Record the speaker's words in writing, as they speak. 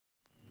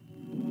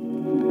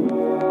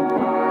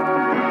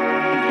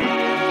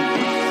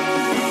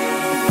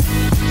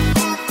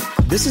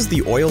This is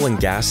the Oil and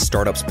Gas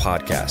Startups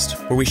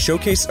Podcast, where we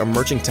showcase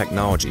emerging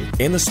technology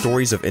and the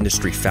stories of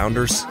industry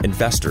founders,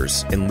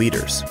 investors, and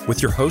leaders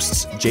with your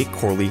hosts, Jake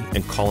Corley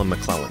and Colin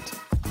McClelland.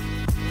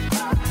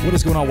 What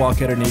is going on,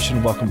 Wildcatter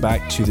Nation? Welcome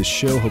back to the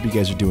show. Hope you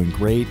guys are doing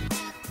great.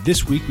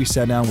 This week, we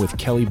sat down with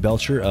Kelly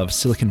Belcher of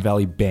Silicon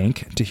Valley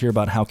Bank to hear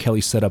about how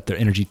Kelly set up their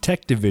energy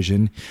tech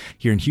division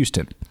here in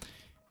Houston.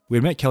 We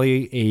had met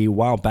Kelly a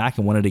while back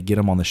and wanted to get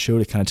him on the show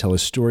to kind of tell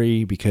his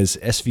story because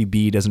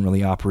SVB doesn't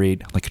really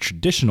operate like a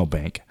traditional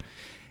bank.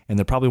 And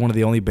they're probably one of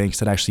the only banks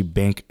that actually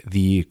bank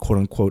the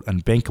quote-unquote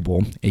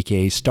unbankable,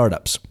 aka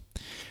startups.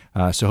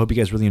 So I hope you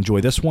guys really enjoy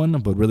this one.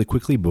 But really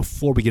quickly,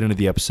 before we get into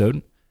the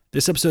episode,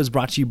 this episode is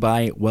brought to you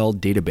by Well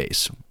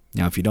Database.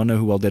 Now, if you don't know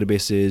who Well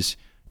Database is,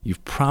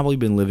 you've probably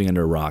been living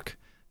under a rock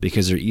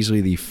because they're easily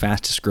the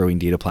fastest growing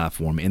data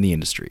platform in the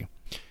industry.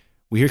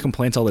 We hear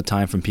complaints all the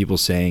time from people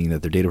saying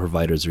that their data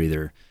providers are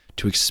either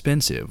too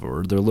expensive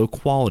or they're low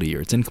quality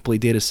or it's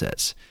incomplete data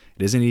sets.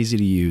 It isn't easy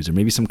to use or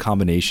maybe some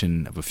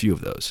combination of a few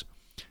of those.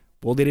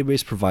 Well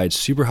Database provides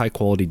super high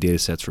quality data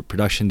sets for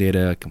production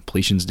data,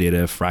 completions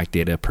data, frac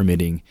data,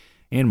 permitting,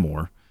 and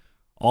more,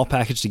 all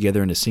packaged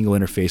together in a single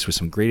interface with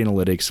some great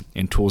analytics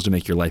and tools to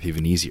make your life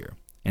even easier.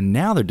 And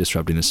now they're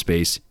disrupting the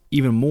space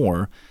even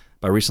more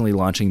by recently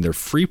launching their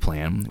free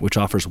plan, which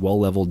offers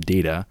well-leveled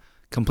data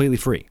completely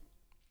free.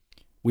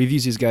 We've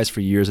used these guys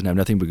for years and have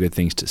nothing but good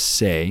things to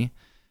say.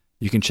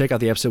 You can check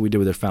out the episode we did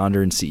with their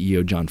founder and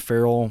CEO, John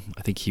Farrell.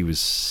 I think he was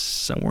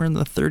somewhere in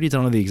the 30s. I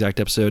don't know the exact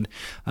episode.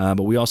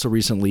 But we also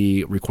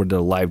recently recorded a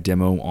live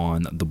demo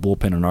on the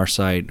bullpen on our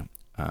site,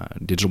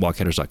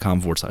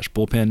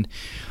 digitalwildcatters.com/bullpen.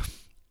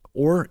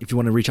 Or if you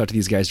want to reach out to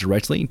these guys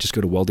directly, just go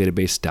to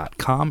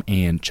welldatabase.com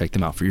and check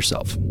them out for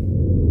yourself.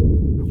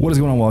 What is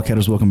going on,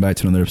 Wildcatters? Welcome back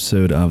to another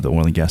episode of the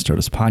Oil and Gas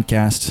Startups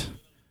Podcast.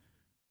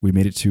 We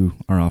made it to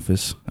our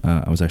office.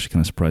 I was actually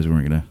kind of surprised we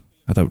weren't going to.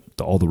 I thought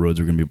all the roads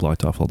were going to be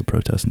blocked off, all the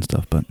protests and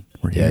stuff, but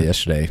we're here. Yeah,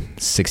 yesterday,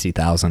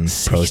 60,000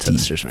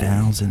 protesters.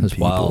 60,000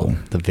 people. Wow.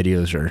 The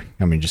videos are,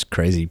 just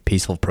crazy.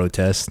 Peaceful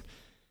protests.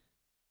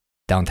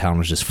 Downtown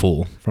was just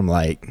full from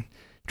like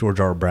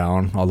George R.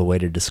 Brown all the way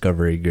to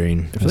Discovery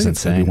Green. I feel like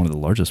it's going to be one of the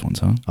largest ones,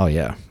 huh? Oh,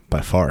 yeah,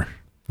 by far.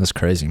 That's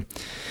crazy.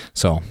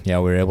 So, yeah,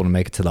 we were able to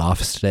make it to the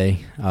office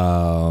today.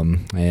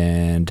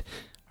 And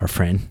our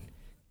friend,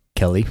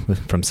 Kelly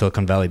from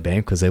Silicon Valley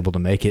Bank was able to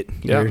make it.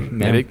 Yeah,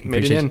 made it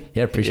in.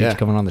 Yeah, appreciate you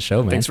coming on the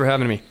show, man. Thanks for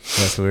having me.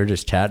 Yeah, so we were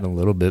just chatting a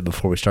little bit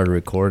before we started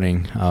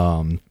recording.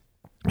 I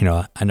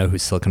know who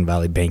Silicon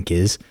Valley Bank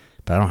is,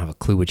 but I don't have a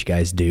clue what you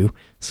guys do.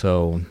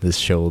 So this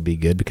show will be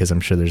good because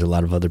I'm sure there's a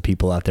lot of other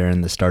people out there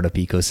in the startup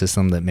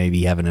ecosystem that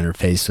maybe have an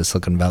interface with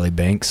Silicon Valley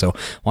Bank. So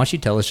why don't you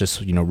tell us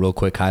just, real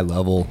quick, high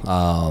level,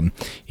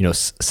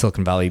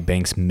 Silicon Valley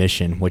Bank's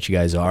mission, what you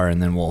guys are,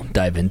 and then we'll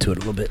dive into it a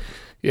little bit.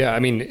 Yeah,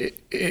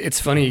 it's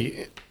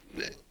funny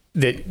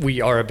that we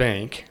are a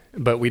bank,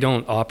 but we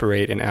don't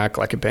operate and act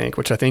like a bank,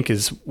 which I think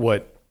is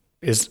what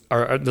is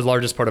the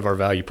largest part of our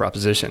value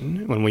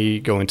proposition. When we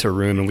go into a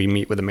room and we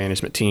meet with a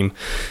management team,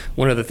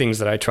 one of the things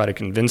that I try to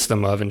convince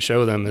them of and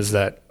show them is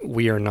that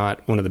we are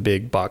not one of the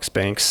big box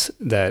banks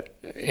that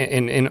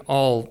in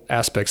all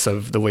aspects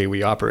of the way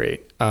we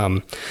operate.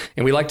 And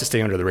we like to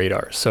stay under the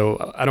radar.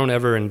 So I don't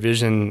ever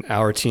envision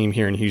our team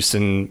here in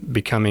Houston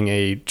becoming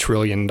a $1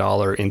 trillion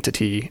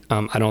entity.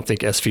 I don't think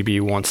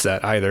SVB wants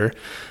that either.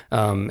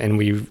 And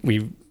we've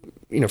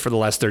for the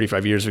last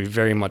 35 years, we've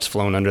very much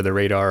flown under the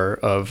radar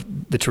of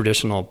the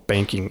traditional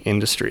banking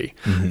industry.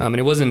 Mm-hmm.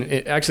 And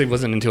it actually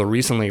wasn't until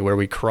recently where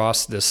we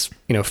crossed this,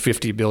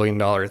 $50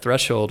 billion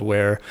threshold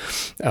where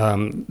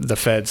the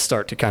feds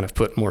start to kind of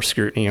put more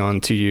scrutiny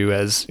onto you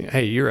as,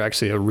 hey, you're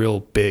actually a real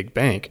big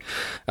bank.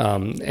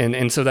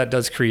 And so that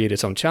does create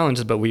its own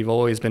challenges, but we've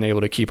always been able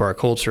to keep our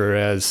culture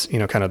as,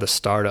 kind of the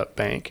startup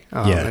bank.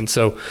 And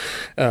so,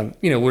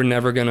 we're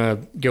never going to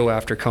go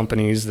after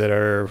companies that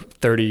are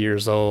 30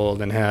 years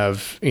old and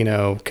have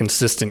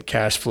consistent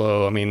cash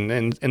flow.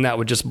 And that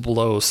would just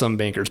blow some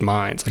bankers'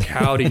 minds. Like,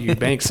 how do you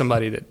bank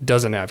somebody that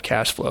doesn't have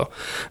cash flow?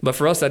 But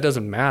for us, that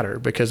doesn't matter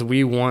because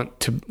we want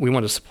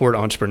to support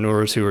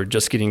entrepreneurs who are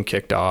just getting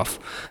kicked off,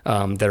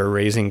 that are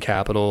raising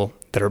capital,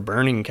 that are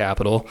burning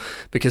capital.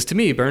 Because to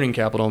me, burning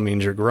capital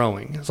means you're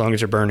growing as long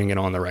as you're burning it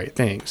on the right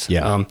things.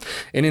 Yeah.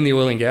 And in the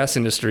oil and gas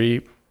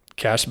industry,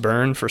 cash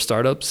burn for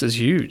startups is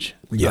huge.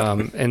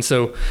 Yeah. And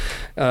so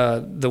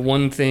the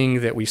one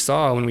thing that we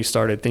saw when we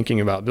started thinking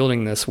about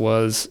building this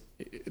was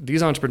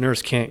these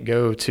entrepreneurs can't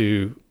go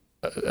to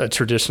a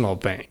traditional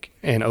bank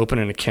and open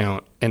an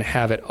account and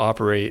have it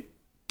operate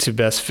to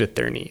best fit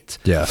their needs.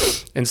 Yeah.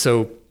 And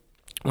so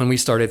when we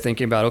started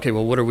thinking about, okay,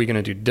 well, what are we going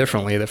to do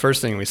differently? The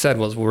first thing we said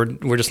was we're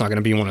just not going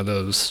to be one of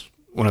those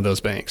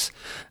banks.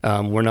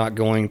 We're not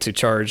going to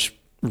charge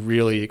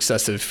really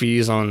excessive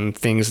fees on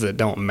things that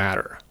don't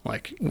matter.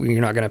 Like,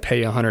 you're not going to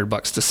pay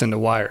 $100 to send a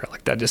wire.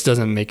 Like, that just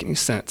doesn't make any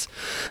sense.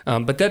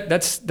 But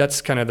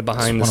that's kind of the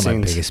behind the scenes. One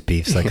of my biggest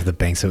beefs, like the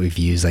banks that we've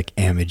used, like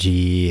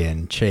Amegy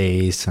and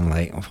Chase, and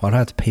like, why do I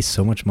have to pay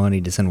so much money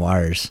to send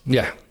wires?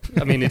 Yeah.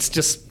 I mean, it's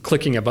just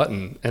clicking a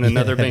button and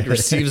another bank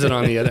receives it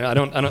on the other.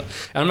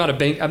 I'm not a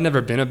bank. I've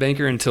never been a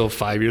banker until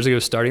 5 years ago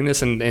starting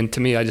this. And to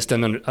me, I just I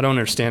don't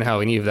understand how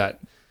any of that.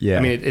 Yeah.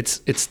 I mean, it's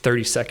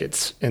 30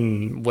 seconds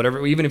and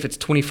whatever, even if it's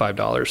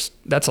 $25,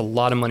 that's a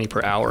lot of money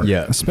per hour.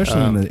 Yeah.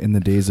 Especially in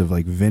the days of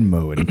like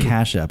Venmo and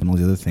Cash App and all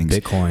the other things.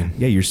 Bitcoin.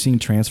 Yeah, you're seeing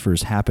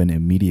transfers happen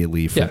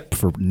immediately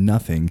for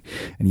nothing,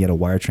 and yet a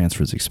wire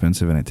transfer is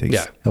expensive and it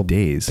takes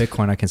days.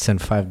 Bitcoin, I can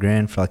send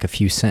 $5,000 for like a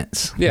few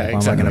cents. Yeah, Why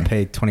exactly. am I going to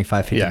pay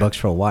 $25-$50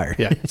 for a wire?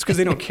 Yeah, it's because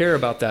they don't care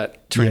about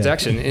that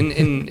transaction.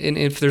 And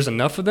if there's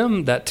enough of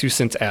them, that 2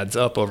 cents adds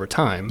up over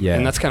time. Yeah.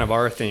 And that's kind of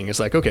our thing. It's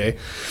like, okay,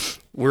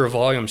 we're a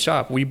volume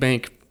shop. We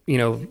bank,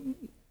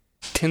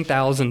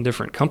 10,000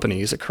 different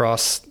companies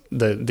across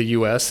the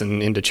U.S.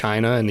 and into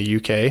China and the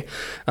U.K.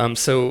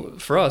 So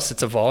for us,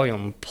 it's a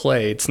volume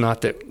play. It's not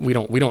that we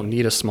don't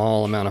need a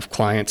small amount of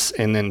clients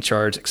and then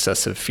charge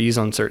excessive fees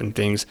on certain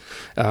things.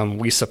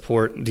 We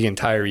support the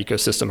entire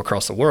ecosystem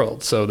across the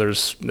world. So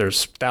there's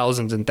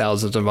thousands and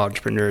thousands of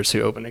entrepreneurs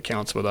who open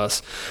accounts with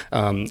us,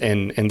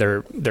 and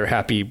they're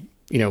happy,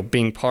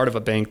 being part of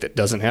a bank that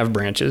doesn't have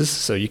branches.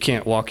 So you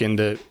can't walk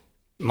into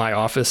my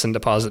office and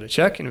deposit a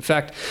check. And in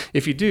fact,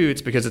 if you do,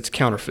 it's because it's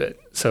counterfeit.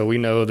 So we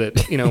know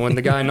that, when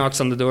the guy knocks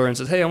on the door and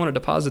says, hey, I want to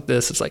deposit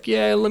this, it's like,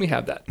 yeah, let me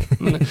have that.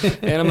 And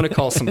I'm going to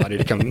call somebody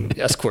to come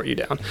escort you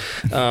down.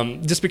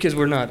 Just because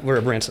we're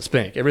a branchless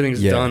bank.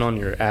 Everything's done on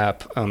your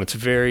app. It's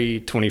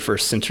very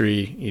 21st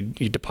century.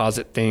 You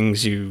deposit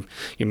things, you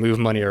move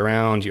money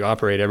around, you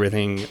operate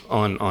everything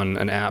on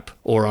an app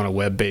or on a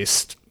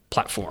web-based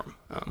platform.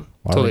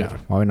 Why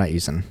are we not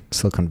using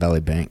Silicon Valley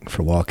Bank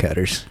for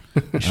Wildcatters?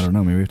 I don't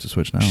know. Maybe we have to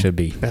switch now. Should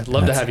be. I'd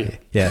love to have you.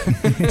 Yeah.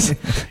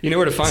 You know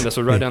where to find us.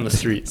 We're right down the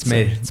street.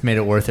 It's made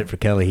it worth it for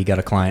Kelly. He got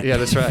a client. Yeah,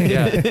 that's right.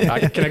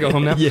 Yeah. Can I go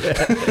home now?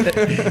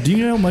 Yeah. Do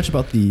you know much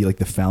about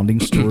the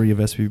founding story of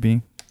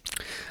SVB?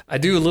 I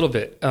do a little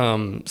bit.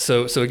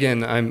 So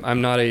again,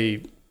 I'm not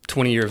a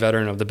 20-year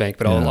veteran of the bank,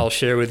 but I'll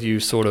share with you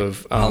sort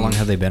of. How long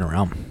have they been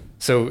around?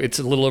 So it's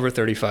a little over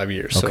 35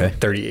 years. Okay. So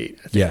 38,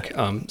 I think.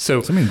 Yeah.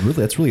 So I mean, really,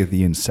 that's really at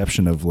the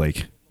inception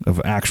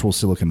of actual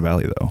Silicon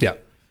Valley, though. Yeah.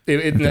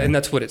 And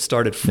that's what it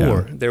started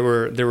for. Yeah. There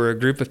were a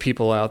group of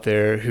people out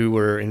there who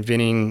were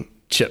inventing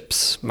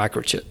chips,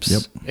 microchips.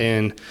 Yep.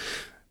 And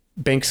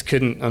banks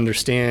couldn't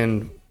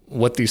understand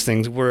what these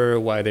things were,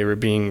 why they were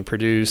being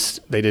produced.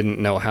 They didn't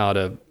know how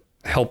to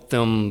help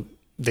them.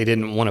 They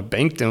didn't want to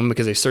bank them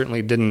because they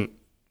certainly didn't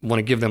want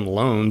to give them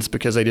loans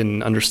because they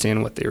didn't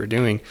understand what they were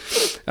doing.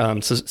 So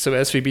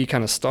SVB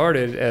kind of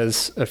started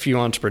as a few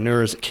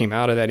entrepreneurs that came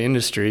out of that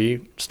industry,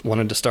 just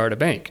wanted to start a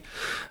bank.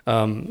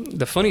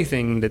 The funny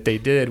thing that they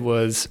did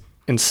was,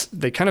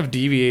 they kind of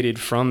deviated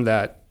from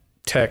that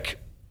tech.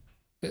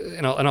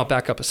 And I'll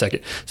back up a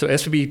second. So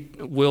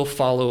SVB will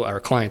follow our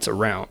clients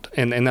around,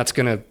 and that's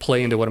going to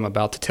play into what I'm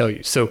about to tell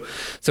you. So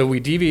we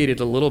deviated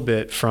a little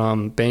bit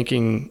from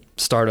banking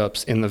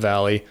startups in the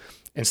Valley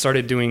and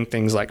started doing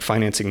things like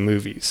financing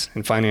movies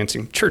and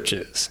financing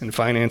churches and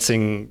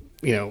financing,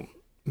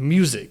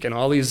 music and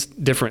all these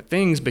different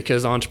things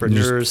because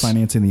entrepreneurs Just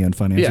financing the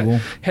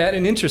unfinanceable. had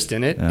an interest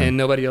in it and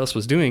nobody else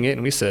was doing it.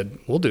 And we said,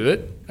 we'll do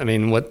it. I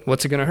mean,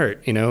 what's it going to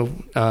hurt?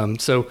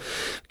 So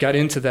got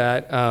into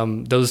that.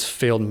 Those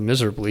failed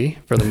miserably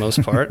for the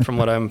most part, from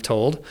what I'm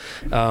told.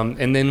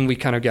 And then we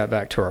kind of got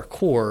back to our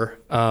core.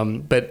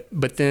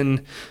 But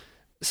then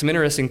some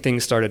interesting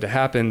things started to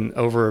happen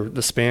over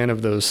the span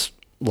of those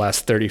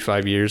last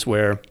 35 years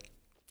where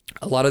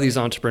a lot of these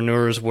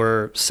entrepreneurs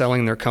were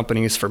selling their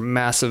companies for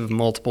massive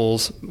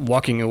multiples,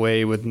 walking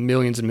away with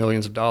millions and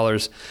millions of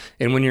dollars.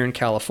 And when you're in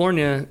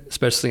California,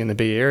 especially in the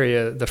Bay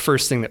Area, the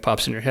first thing that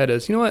pops in your head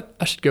is, you know what,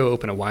 I should go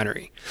open a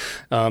winery.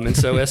 And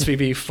so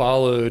SVB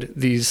followed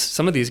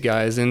some of these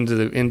guys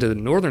into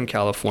Northern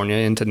California,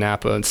 into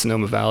Napa and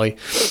Sonoma Valley,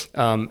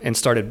 and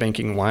started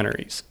banking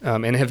wineries,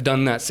 and have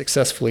done that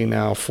successfully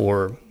now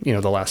for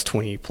the last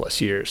 20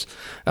 plus years.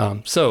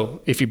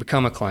 So if you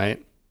become a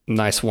client,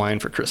 nice wine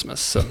for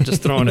Christmas. So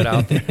just throwing it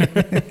out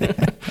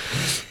there.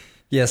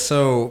 Yeah.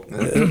 So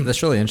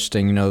that's really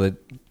interesting, that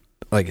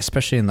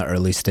especially in the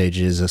early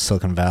stages of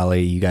Silicon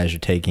Valley, you guys are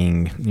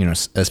taking,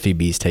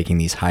 SVB's taking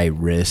these high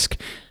risk.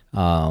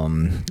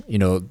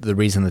 The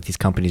reason that these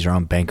companies are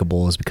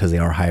unbankable is because they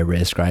are high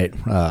risk, right?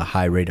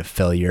 High rate of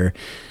failure.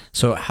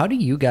 So how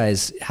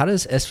does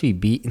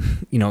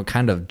SVB,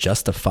 kind of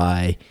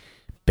justify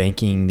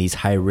banking these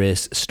high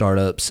risk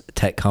startups,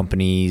 tech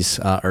companies,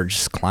 or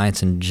just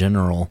clients in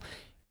general,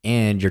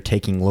 and you're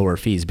taking lower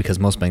fees? Because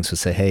most banks would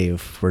say, hey,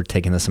 if we're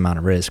taking this amount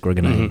of risk, we're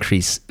going to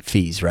increase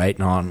fees, right?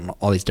 And on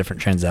all these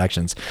different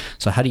transactions.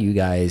 So how do you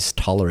guys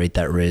tolerate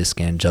that risk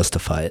and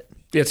justify it?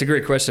 Yeah, it's a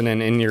great question.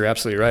 And you're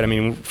absolutely right. I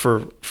mean,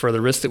 for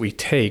the risk that we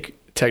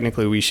take,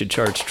 technically we should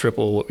charge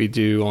triple what we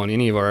do on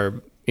any of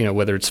our,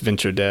 whether it's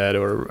venture debt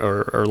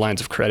or lines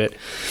of credit.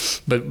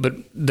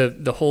 But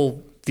the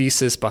whole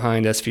thesis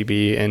behind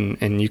SVB,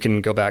 and you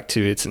can go back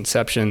to its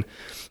inception,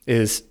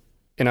 is,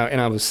 and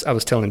I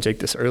was telling Jake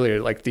this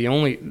earlier,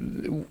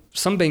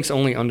 some banks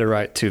only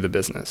underwrite to the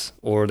business,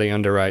 or they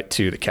underwrite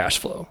to the cash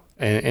flow.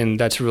 And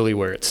that's really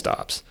where it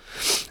stops.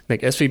 I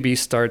think SVB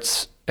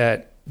starts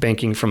at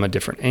banking from a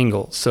different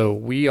angle. So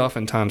we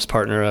oftentimes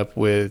partner up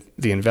with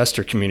the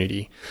investor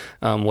community,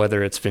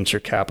 whether it's venture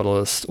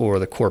capitalists or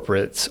the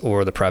corporates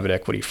or the private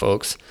equity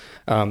folks.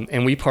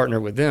 And we partner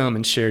with them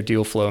and share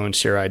deal flow and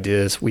share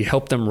ideas. We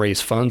help them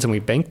raise funds, and we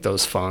bank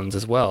those funds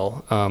as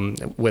well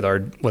with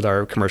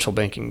our commercial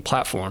banking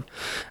platform.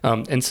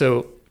 And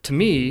so to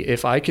me,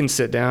 if I can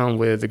sit down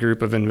with a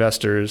group of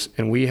investors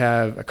and we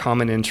have a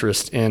common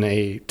interest in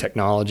a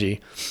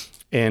technology,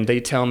 and they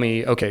tell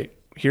me, okay,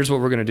 here's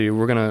what we're going to do.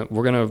 We're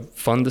going to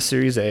fund the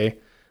Series A.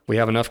 We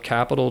have enough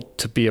capital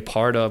to be a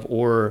part of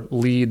or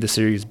lead the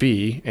Series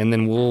B, and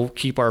then we'll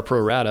keep our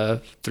pro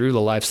rata through the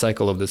life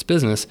cycle of this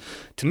business.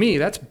 To me,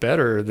 that's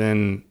better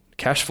than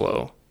cash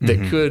flow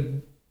that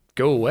could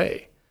go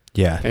away.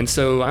 Yeah. And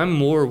so I'm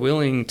more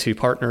willing to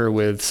partner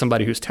with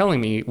somebody who's telling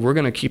me we're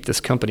going to keep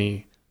this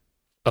company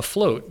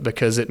afloat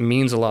because it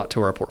means a lot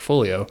to our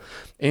portfolio,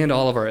 and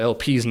all of our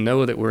LPs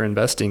know that we're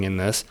investing in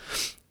this.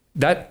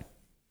 That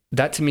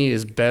to me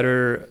is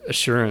better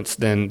assurance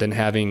than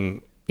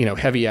having,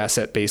 heavy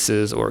asset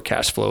bases or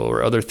cash flow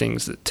or other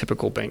things that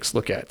typical banks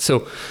look at.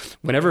 So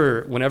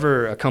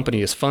whenever a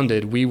company is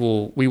funded, we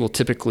will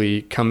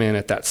typically come in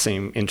at that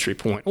same entry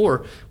point,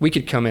 or we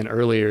could come in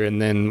earlier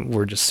and then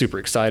we're just super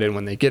excited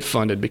when they get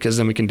funded, because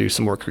then we can do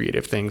some more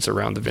creative things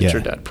around the venture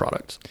debt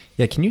products.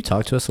 Yeah. Can you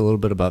talk to us a little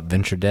bit about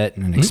venture debt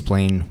and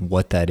explain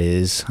what that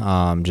is?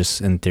 Just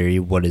in theory,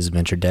 what is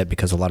venture debt?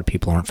 Because a lot of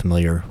people aren't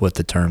familiar with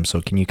the term.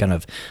 So can you kind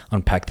of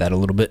unpack that a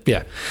little bit?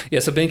 Yeah.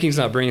 So banking's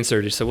not brain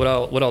surgery. So what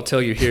I'll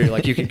tell you here,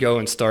 like, you could go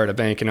and start a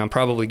bank, and I'm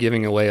probably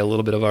giving away a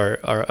little bit of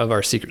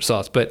our secret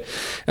sauce. But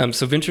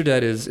so venture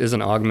debt is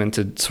an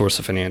augmented source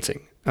of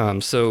financing.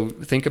 So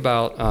think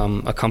about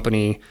a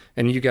company,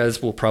 and you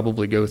guys will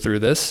probably go through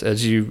this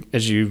as you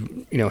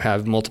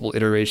have multiple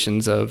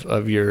iterations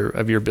of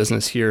your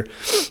business here.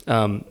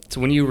 So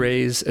when you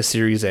raise a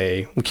Series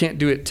A, we can't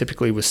do it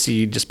typically with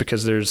seed, just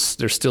because there's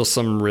still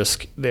some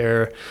risk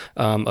there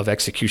of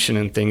execution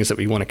and things that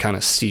we want to kind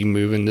of see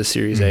move into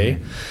Series A.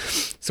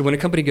 So when a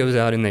company goes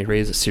out and they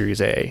raise a Series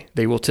A,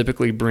 they will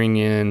typically bring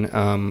in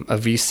a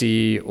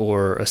VC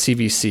or a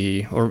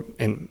CVC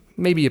and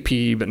maybe a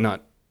PE, but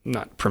not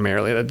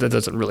primarily. That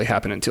doesn't really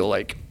happen until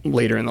like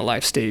later in the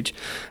life stage.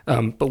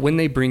 But when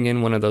they bring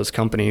in one of those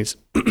companies,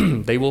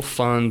 they will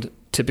fund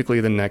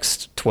typically the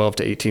next 12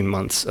 to 18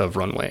 months of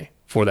runway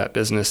for that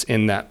business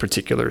in that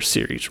particular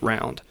series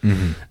round.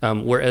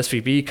 Where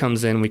SVB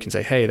comes in, we can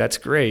say, hey, that's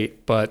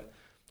great, but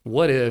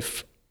what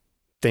if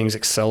things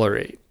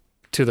accelerate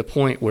to the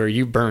point where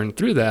you burn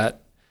through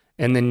that?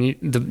 And then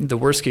the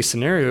worst case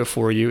scenario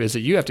for you is that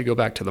you have to go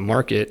back to the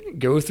market,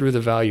 go through the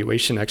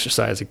valuation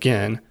exercise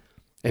again,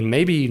 and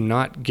maybe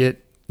not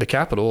get the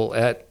capital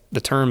at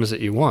the terms that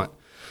you want.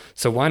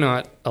 So why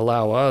not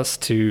allow us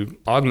to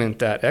augment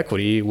that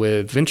equity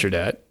with venture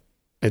debt?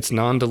 It's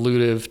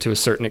non-dilutive to a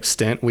certain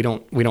extent. We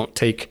don't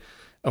take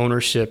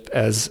ownership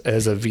as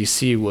a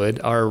VC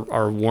would.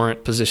 Our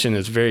warrant position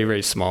is very,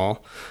 very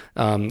small.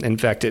 In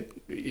fact,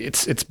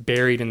 it's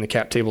buried in the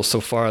cap table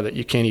so far that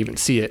you can't even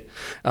see it.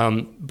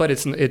 But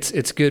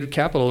it's good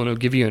capital, and it'll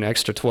give you an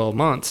extra 12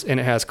 months, and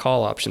it has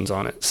call options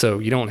on it. So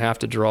you don't have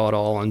to draw it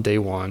all on day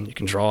one. You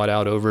can draw it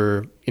out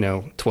over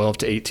 12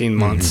 to 18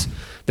 months.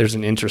 There's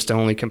an interest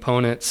only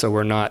component, so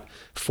we're not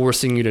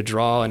forcing you to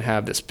draw and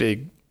have this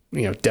big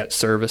debt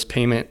service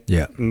payment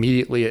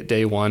immediately at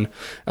day one,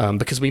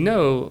 because we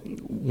know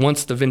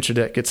once the venture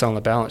debt gets on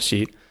the balance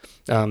sheet,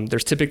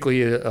 there's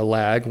typically a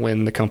lag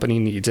when the company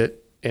needs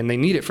it, and they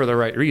need it for the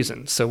right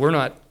reason. So we're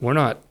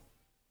not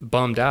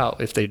bummed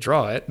out if they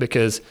draw it,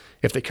 because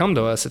if they come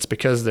to us, it's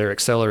because they're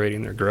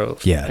accelerating their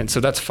growth. Yeah. And so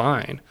that's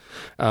fine.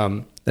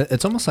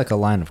 It's almost like a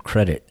line of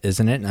credit,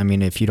 isn't it? I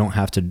mean, if you don't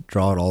have to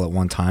draw it all at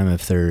one time,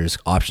 if there's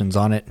options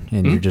on it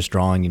and you're just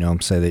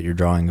drawing, say that you're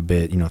drawing a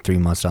bit, 3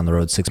 months down the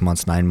road, 6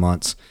 months, 9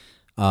 months,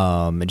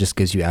 it just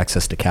gives you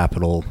access to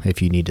capital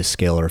if you need to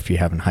scale or if you're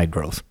having high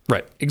growth.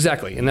 Right.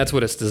 Exactly. And that's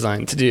what it's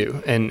designed to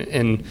do.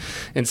 And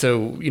so,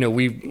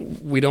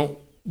 we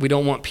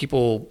don't want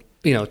people,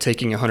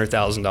 taking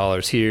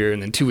 $100,000 here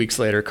and then 2 weeks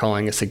later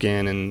calling us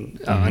again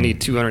and I need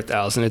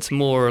 200,000. It's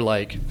more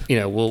like,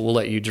 we'll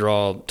let you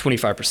draw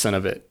 25%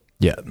 of it.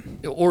 Yeah.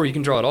 Or you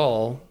can draw it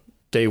all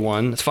day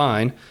one. It's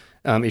fine.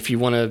 If you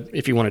want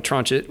to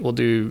tranche it, we'll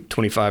do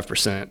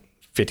 25%.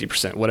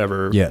 50%,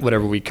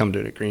 whatever we come to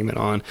an agreement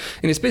on.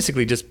 And it's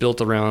basically just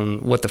built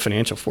around what the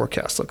financial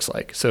forecast looks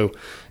like. So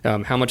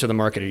how much of the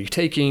market are you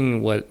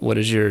taking? What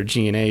is your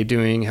G&A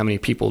doing? How many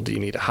people do you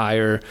need to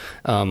hire?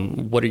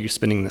 What are you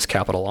spending this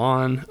capital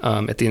on?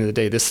 At the end of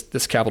the day,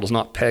 this capital is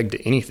not pegged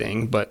to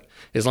anything, but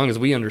as long as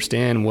we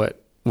understand what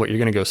you're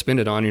going to go spend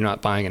it on, you're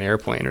not buying an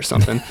airplane or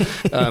something.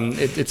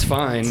 It's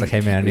fine. It's like,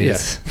 hey man, I need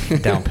a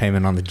down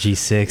payment on the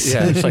G6.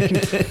 Yeah, it's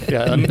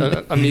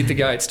like, I meet the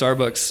guy at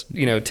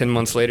Starbucks, 10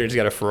 months later, he's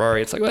got a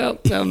Ferrari. It's like, well,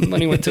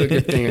 money went to a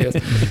good thing, I guess.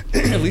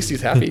 At least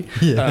he's happy.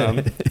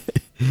 So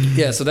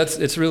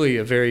it's really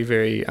a very,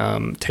 very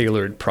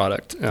tailored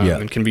product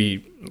and can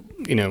be,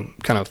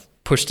 kind of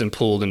pushed and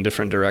pulled in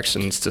different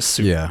directions to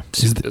suit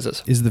the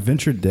business. Is the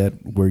venture debt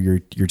where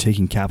you're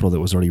taking capital that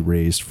was already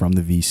raised from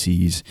the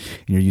VCs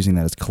and you're using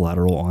that as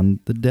collateral on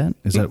the debt?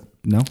 Is that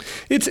no?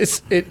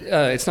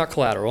 It's not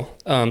collateral.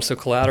 So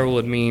collateral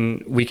would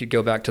mean we could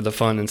go back to the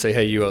fund and say,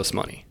 hey, you owe us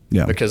money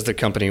because the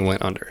company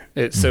went under.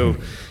 So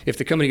if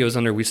the company goes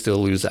under, we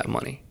still lose that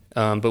money.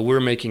 But we're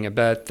making a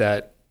bet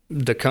that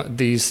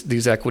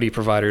these equity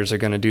providers are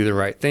going to do the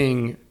right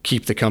thing,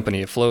 keep the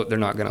company afloat. They're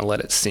not going to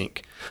let it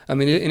sink. I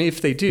mean, and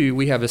if they do,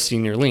 we have a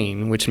senior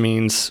lien, which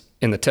means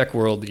in the tech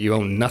world that you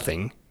own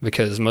nothing,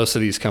 because most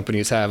of these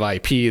companies have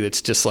IP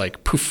that's just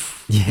like poof,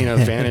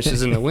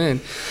 vanishes in the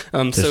wind.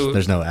 So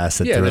there's no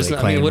asset to really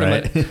claim,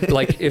 right?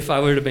 Like if I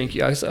were to bank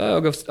you, I say,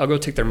 I'll go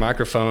take their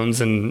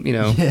microphones and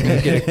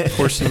get a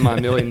portion of my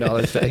 $1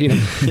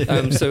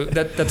 million. So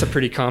that's a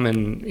pretty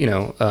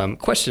common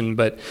question.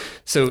 But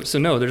so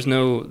no, there's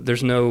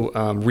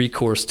no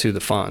recourse to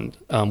the fund,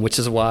 which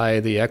is why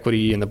the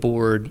equity and the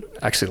board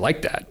actually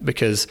like that,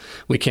 because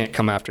we can't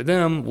come after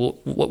them.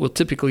 What we'll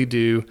typically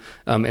do,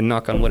 and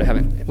knock on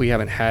wood, we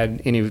haven't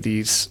had any of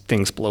these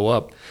things blow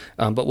up.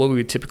 But what we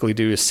would typically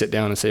do is sit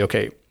down and say,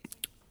 okay,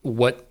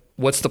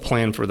 what's the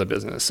plan for the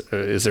business?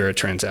 Is there a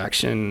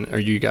transaction? Are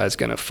you guys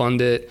going to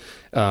fund it?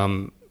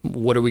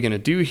 What are we going to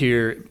do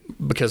here?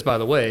 Because by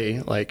the way,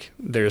 like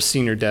there's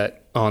senior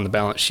debt on the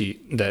balance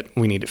sheet that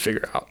we need to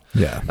figure out.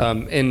 Yeah.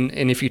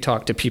 And if you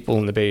talk to people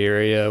in the Bay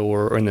Area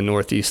or in the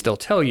Northeast, they'll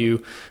tell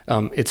you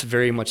it's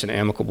very much an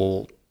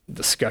amicable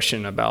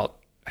discussion about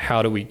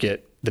how do we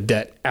get the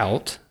debt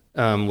out.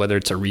 Whether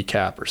it's a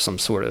recap or some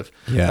sort of,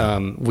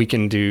 we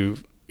can do,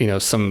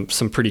 some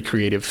pretty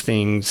creative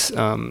things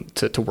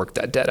to work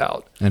that debt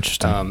out.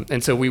 Interesting.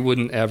 And so we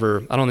wouldn't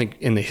ever, I don't think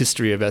in the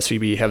history of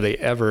SVB have they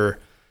ever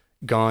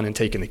gone and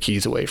taken the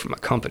keys away from a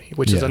company,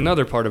 which is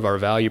another part of our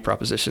value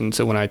proposition.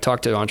 So when I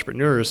talk to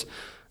entrepreneurs,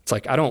 it's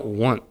like, I don't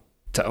want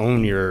to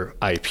own your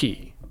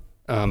IP.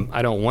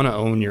 I don't want to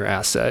own your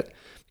asset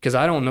because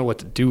I don't know what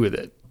to do with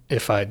it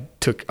if I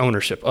took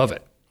ownership of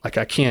it. Like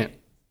I can't,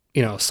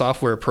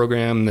 software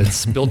program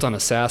that's built on a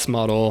SaaS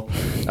model,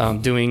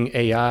 doing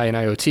AI and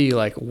IoT,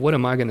 like what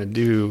am I going to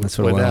do with that? That's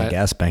what oil and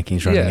gas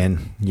banking's running in.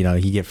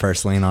 You get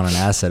first lien on an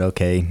asset.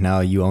 Okay,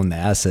 now you own the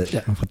asset.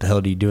 Yeah. What the hell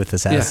do you do with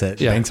this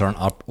asset? Yeah. Banks aren't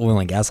oil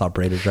and gas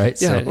operators, right?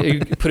 Yeah, so. You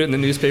put it in the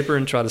newspaper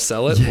and try to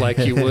sell it like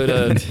you would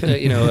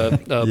a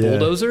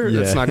bulldozer.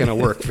 That's not going to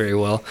work very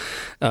well.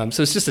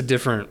 So it's just a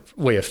different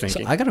way of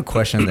thinking. So I got a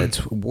question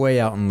that's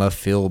way out in left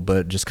field,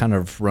 but just kind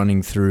of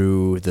running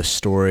through the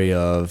story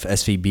of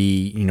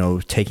SVB,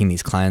 taking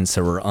these clients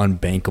that were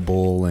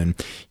unbankable and,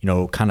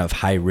 kind of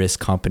high risk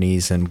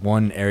companies. And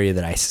one area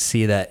that I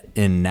see that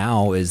in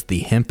now is the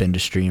hemp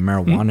industry and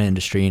marijuana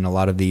industry. And a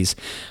lot of these,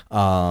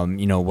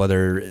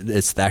 whether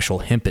it's the actual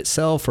hemp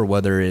itself or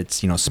whether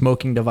it's,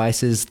 smoking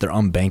devices, they're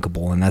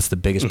unbankable. And that's the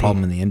biggest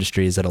problem in the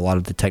industry is that a lot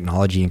of the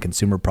technology and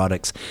consumer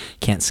products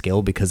can't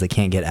scale because they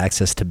can't get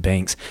access to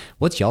banks.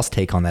 What's y'all's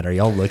take on that? Are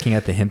y'all looking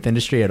at the hemp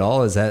industry at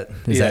all? Is that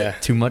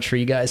too much for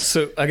you guys?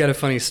 So I got a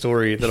funny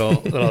story that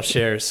I'll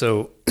share.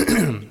 So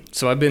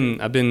I've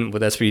been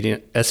with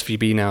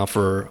SVB now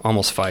for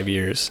almost 5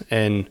 years,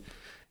 and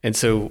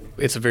so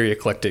it's a very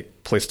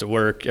eclectic place to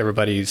work.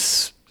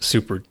 Everybody's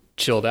super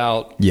chilled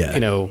out.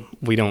 Yeah.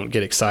 We don't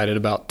get excited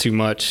about too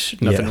much.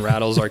 Nothing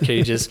rattles our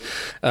cages.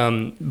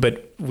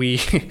 But we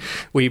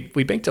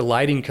banked a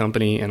lighting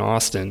company in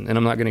Austin, and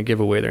I'm not going to give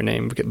away their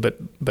name,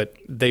 but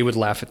they would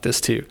laugh at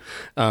this too.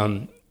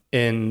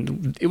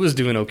 And it was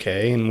doing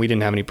okay, and we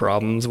didn't have any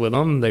problems with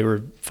them. They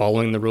were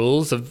following the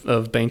rules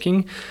of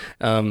banking.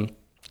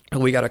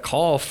 We got a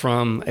call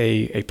from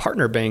a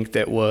partner bank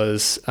that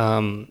was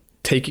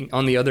taking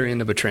on the other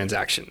end of a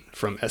transaction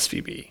from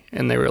SVB.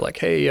 And they were like,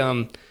 hey,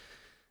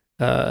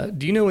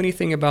 do you know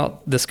anything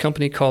about this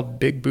company called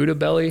Big Buddha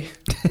Belly?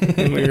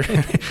 And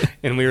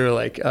we were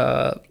like,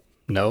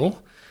 no.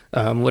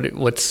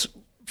 What's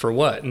for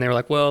what? And they were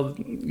like, well,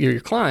 your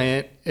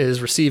client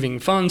is receiving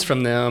funds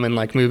from them and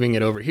like moving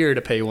it over here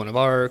to pay one of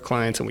our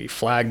clients, and we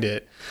flagged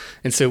it.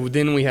 And so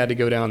then we had to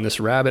go down this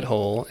rabbit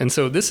hole. And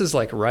so this is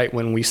like right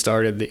when we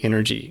started the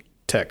energy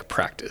tech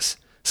practice.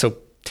 So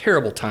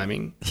terrible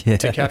timing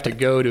to have to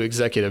go to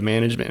executive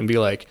management and be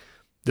like,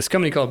 this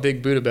company called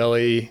Big Buddha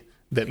Belly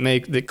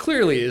that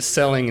clearly is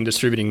selling and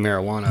distributing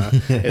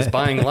marijuana is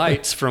buying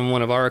lights from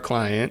one of our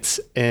clients,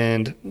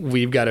 and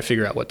we've got to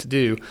figure out what to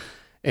do.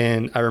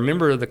 And I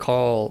remember the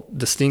call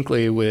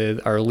distinctly with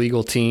our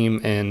legal team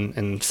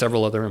and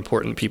several other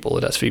important people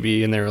at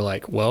SVB, and they were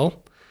like,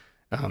 well,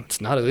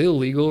 it's not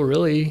illegal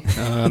really.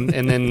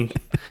 And then,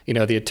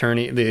 the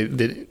attorney,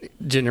 the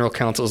general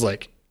counsel is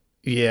like,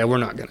 yeah, we're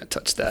not going to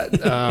touch that.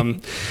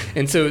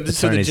 And so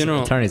the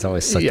general attorneys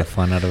always suck the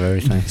fun out of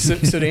everything.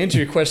 So to answer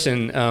your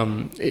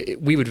question,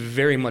 we would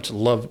very much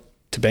love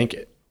to bank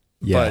it.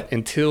 Yeah. But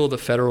until the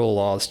federal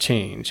laws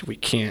change, we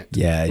can't.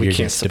 Yeah, you're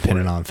just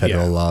dependent on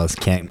federal laws.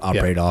 Can't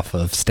operate off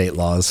of state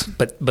laws.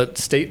 But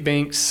state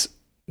banks,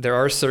 there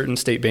are certain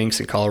state banks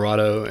in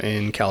Colorado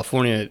and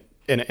California,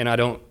 and I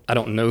don't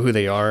know who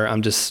they are.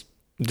 I'm just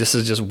this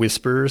is just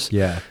whispers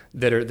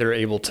that are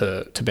able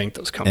to bank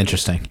those companies.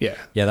 Interesting. Yeah.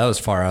 Yeah, that was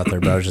far out there,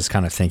 but I was just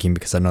kind of thinking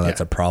because I know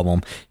that's a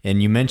problem.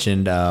 And you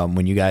mentioned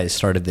when you guys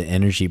started the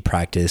energy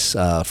practice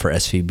for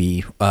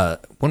SVB,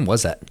 when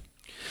was that?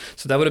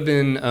 So that would have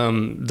been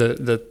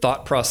the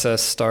thought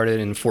process started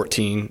in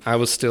 2014. I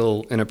was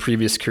still in a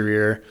previous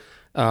career.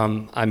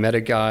 I met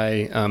a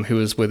guy who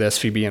was with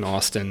SVB in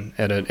Austin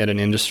at an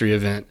industry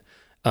event.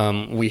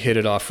 We hit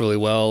it off really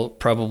well,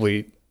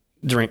 probably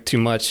drank too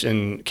much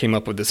and came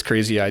up with this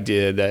crazy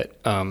idea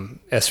that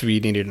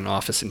SVB needed an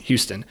office in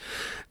Houston.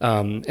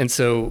 And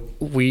so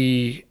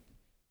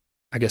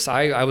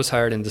I was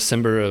hired in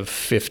December of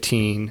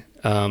 2015.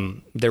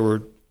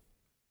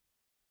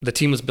 The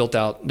team was built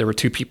out. There were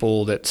 2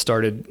 people that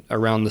started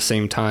around the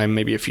same time,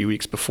 maybe a few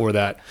weeks before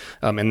that.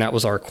 And that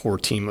was our core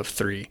team of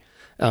 3.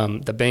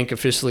 The bank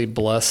officially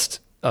blessed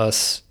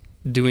us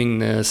doing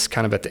this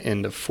kind of at the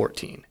end of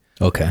 2014.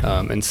 Okay.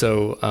 And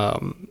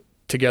so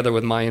together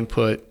with my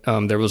input,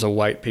 there was a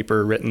white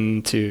paper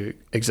written to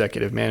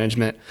executive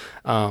management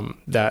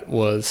that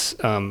was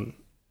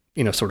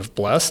sort of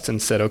blessed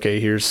and said, okay,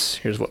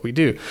 here's what we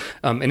do.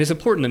 And it's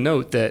important to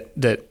note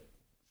that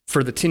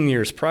for the 10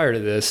 years prior to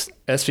this,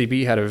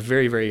 SVB had a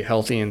very, very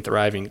healthy and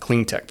thriving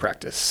clean tech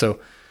practice.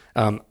 So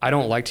I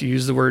don't like to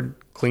use the word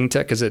clean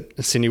tech because it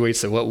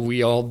insinuates that what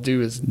we all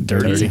do is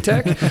dirty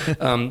tech.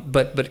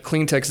 But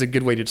clean tech is a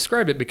good way to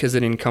describe it because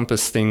it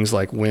encompasses things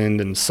like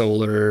wind and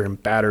solar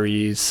and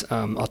batteries,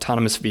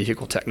 autonomous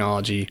vehicle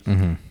technology,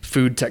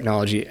 food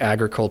technology,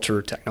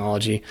 agriculture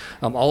technology.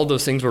 All of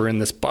those things were in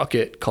this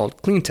bucket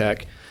called clean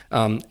tech.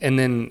 And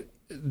then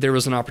there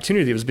was an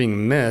opportunity that was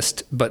being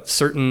missed, but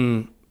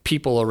certain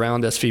people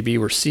around SVB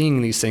were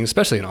seeing these things,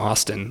 especially in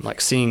Austin,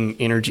 like seeing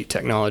energy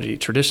technology,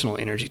 traditional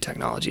energy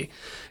technology,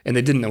 and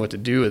they didn't know what to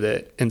do with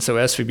it. And so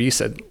SVB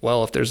said,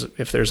 well, if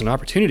there's an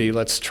opportunity,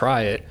 let's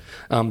try it.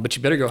 But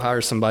you better go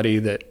hire somebody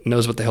that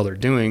knows what the hell they're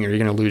doing or you're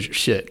going to lose your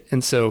shit.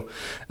 And so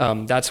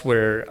that's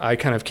where I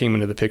kind of came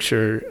into the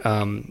picture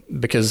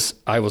because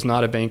I was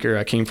not a banker.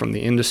 I came from the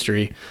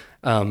industry.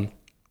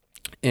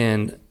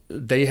 And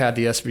they had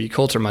the SVB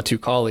culture. My 2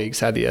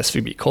 colleagues had the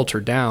SVB culture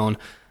down.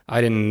 I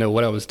didn't know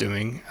what I was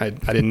doing. I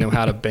didn't know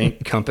how to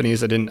bank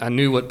companies. I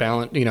knew what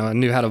I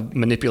knew how to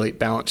manipulate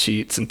balance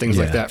sheets and things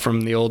like that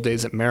from the old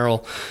days at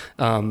Merrill.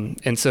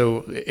 And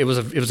so it was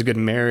a good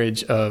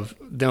marriage of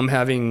them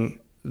having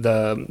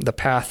the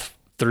path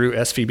through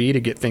SVB to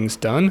get things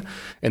done,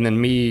 and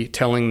then me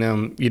telling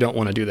them you don't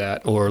want to do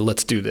that or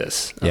let's do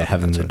this.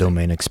 Having the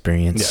domain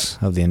experience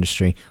of the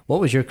industry.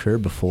 What was your career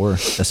before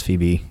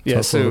SVB? Tell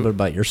us a little bit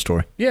about your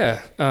story.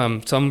 Yeah,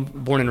 so I'm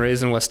born and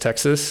raised in West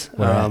Texas.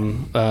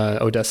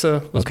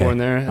 Odessa, was born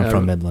there. I'm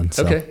from Midland.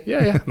 So. Okay,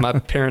 yeah. My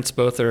parents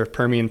both are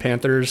Permian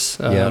Panthers,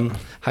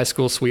 high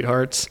school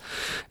sweethearts.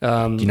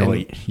 Do you know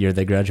what year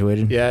they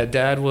graduated? Yeah,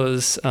 Dad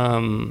was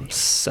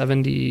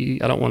 70.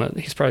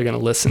 He's probably going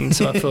to listen,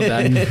 so I feel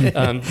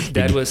bad.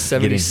 Dad was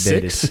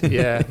 76.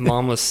 Yeah,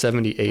 Mom was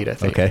 78, I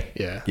think. Okay.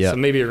 Yeah. So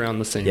maybe around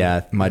the same.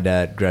 Yeah, my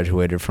dad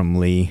graduated from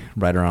Lee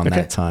right around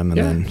that time,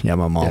 and then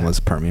my mom was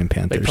Permian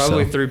Panthers. They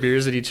probably threw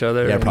beers at each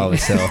other. Yeah, probably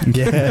so.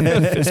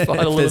 Fist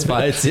fought a little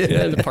bit.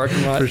 Yeah, in the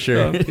parking lot for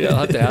sure. I'll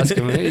have to ask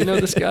him. Hey, you know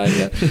this guy?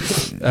 Yeah.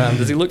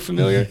 Does he look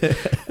familiar?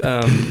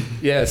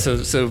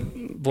 So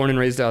born and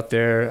raised out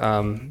there.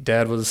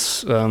 Dad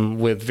was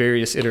with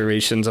various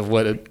iterations of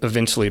what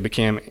eventually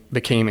became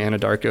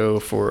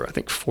Anadarko for, I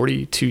think,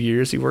 42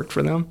 years he worked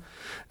for them.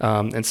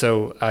 And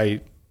so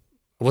I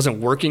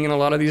wasn't working in a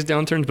lot of these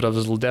downturns, but I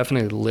was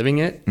definitely living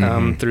it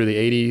through the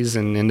 80s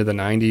and into the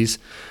 90s.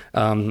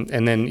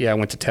 And then, I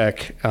went to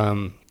tech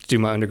to do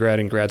my undergrad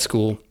and grad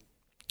school.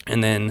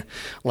 And then,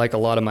 like a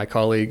lot of my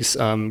colleagues,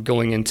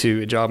 going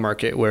into a job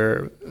market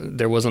where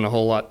there wasn't a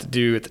whole lot to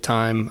do at the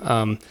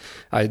time,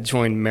 I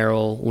joined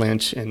Merrill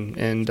Lynch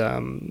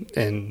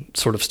and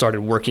sort of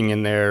started working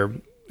in their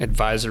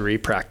advisory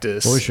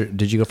practice.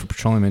 Did you go for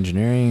petroleum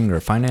engineering or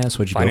finance?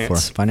 What did you go for?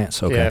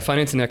 Finance. Okay. Yeah,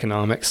 finance and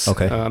economics.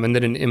 Okay. And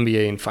then an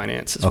MBA in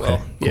finance as well.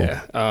 Cool.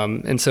 Yeah.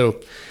 And so,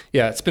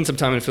 spent some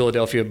time in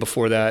Philadelphia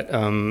before that,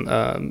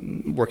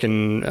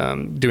 working,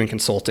 doing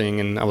consulting,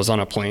 and I was on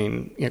a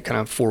plane,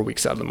 kind of 4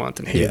 weeks out of the month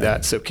and hated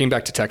that. So came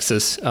back to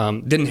Texas.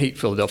 Didn't hate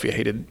Philadelphia.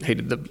 Hated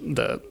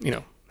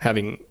the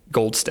having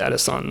gold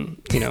status on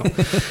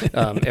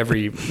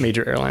every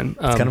major airline.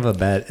 It's kind of a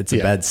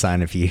bad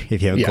sign if you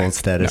have gold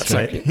status,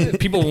 right? Like,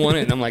 people want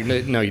it, and I'm like,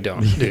 no, you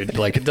don't, dude.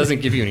 Like, it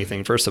doesn't give you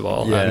anything. First of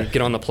all,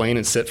 get on the plane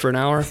and sit for an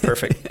hour.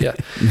 Perfect. Yeah.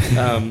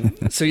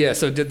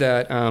 So did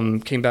that.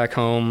 Came back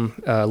home.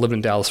 Lived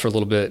in Dallas for a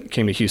little bit.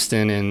 Came to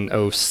Houston in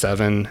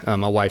 2007.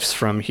 My wife's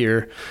from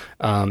here,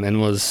 and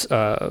was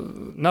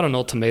not an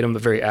ultimatum,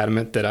 but very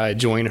adamant that I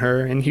join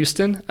her in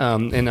Houston.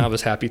 And I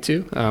was happy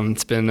to.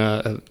 It's been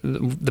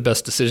the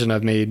best decision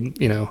I've made,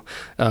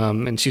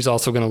 and she's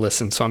also going to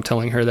listen. So I'm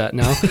telling her that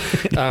now.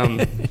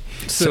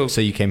 So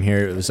you came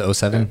here, it was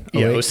 2007?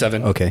 Yeah,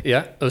 07. Okay.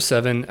 Yeah,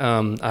 07.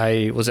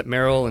 I was at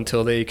Merrill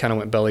until they kind of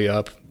went belly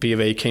up. B of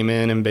A came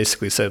in and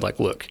basically said, like,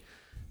 look,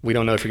 we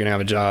don't know if you're going to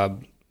have a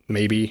job,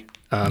 maybe.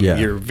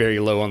 you're very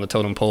low on the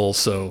totem pole.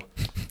 So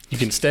you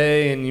can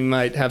stay and you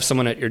might have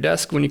someone at your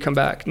desk when you come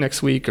back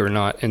next week or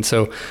not. And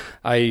so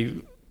I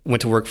went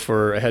to work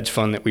for a hedge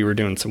fund that we were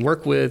doing some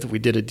work with. We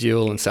did a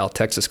deal in South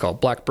Texas called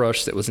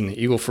Blackbrush that was in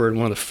the Eagle Ford,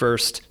 one of the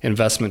first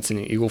investments in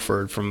the Eagle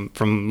Ford from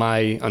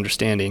my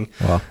understanding.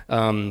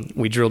 Wow.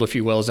 We drilled a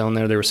few wells down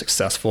there. They were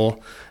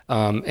successful.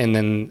 And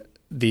then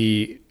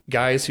the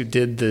guys who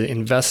did the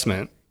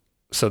investment,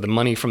 so the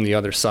money from the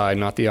other side,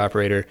 not the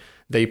operator,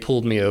 they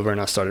pulled me over and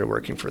I started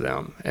working for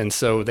them. And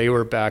so they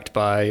were backed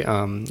by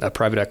a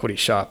private equity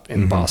shop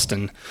in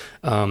Boston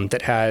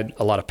that had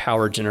a lot of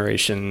power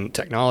generation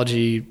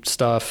technology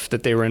stuff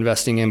that they were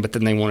investing in, but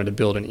then they wanted to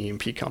build an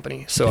E&P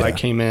company. So I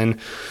came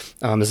in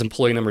as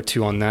employee number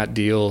 2 on that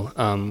deal.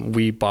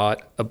 We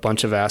bought a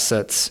bunch of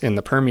assets in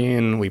the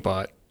Permian. We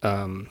bought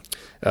an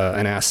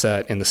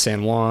asset in the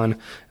San Juan.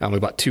 We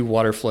bought 2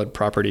 waterflood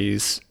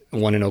properties,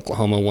 one in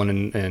Oklahoma, one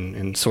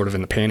in sort of in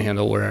the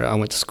Panhandle where I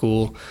went to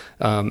school,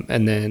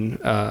 and then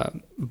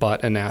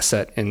bought an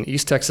asset in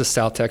East Texas,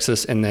 South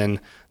Texas, and then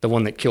the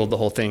one that killed the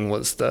whole thing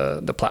was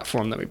the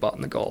platform that we bought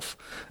in the Gulf.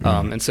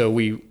 And so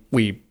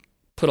we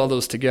put all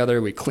those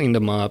together, we cleaned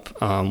them up,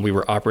 we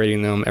were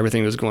operating them,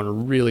 everything was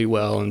going really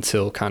well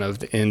until kind of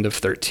the end of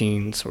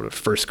 13, sort of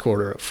first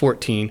quarter of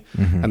 14.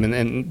 I mean,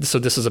 and so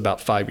this is about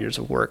 5 years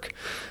of work.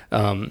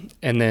 And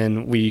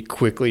then we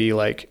quickly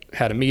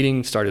had a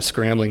meeting, started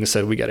scrambling and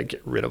said, we got to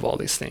get rid of all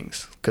these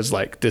things because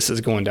this is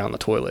going down the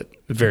toilet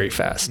very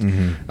fast.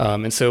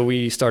 And so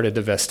we started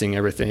divesting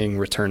everything,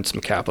 returned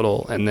some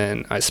capital. And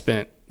then I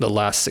spent the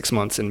last 6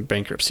 months in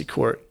bankruptcy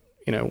court,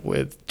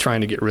 with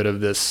trying to get rid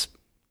of this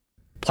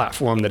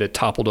platform that had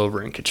toppled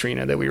over in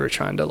Katrina that we were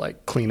trying to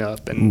clean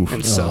up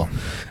and sell.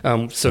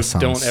 So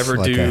don't ever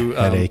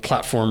do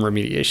platform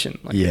remediation.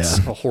 It's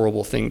a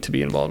horrible thing to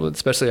be involved with,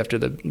 especially after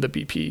the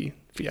BP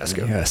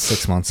fiasco. Yeah,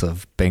 6 months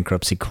of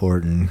bankruptcy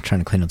court and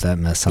trying to clean up that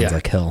mess sounds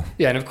like hell.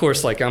 Yeah, and of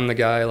course, I'm the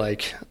guy,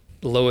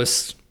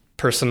 lowest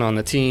person on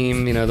the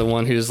team, the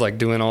one who's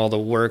doing all the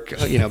work,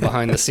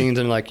 behind the scenes,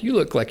 and you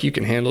look like you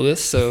can handle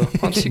this, so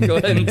why don't you go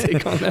ahead and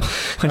take on that?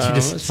 Why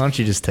don't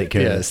you just take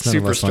care of this?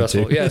 Super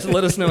stressful. Yeah, so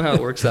let us know how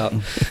it works out.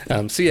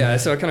 So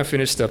I kind of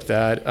finished up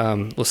that,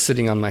 was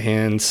sitting on my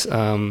hands,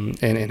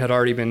 and had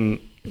already been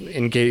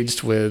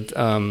engaged with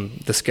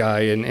this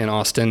guy in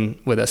Austin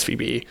with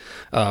SVB.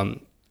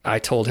 I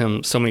told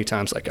him so many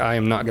times, I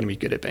am not going to be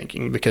good at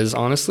banking because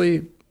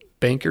honestly,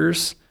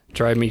 bankers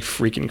drive me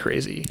freaking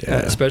crazy,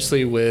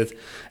 especially with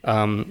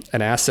an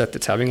asset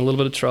that's having a little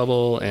bit of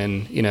trouble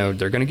and,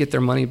 they're going to get their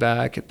money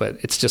back, but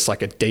it's just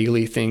a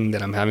daily thing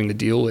that I'm having to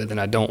deal with.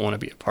 And I don't want to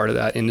be a part of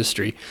that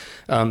industry.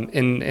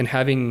 And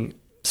having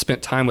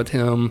spent time with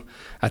him,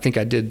 I think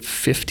I did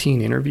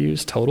 15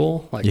 interviews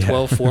total,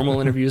 12 formal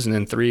interviews and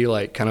then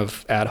 3 kind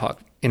of ad hoc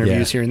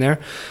interviews here and there.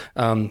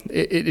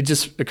 It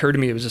just occurred to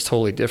me it was just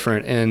totally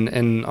different.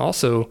 And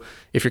also,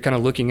 if you're kind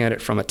of looking at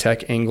it from a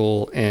tech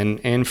angle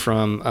and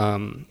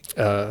from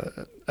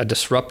a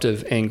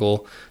disruptive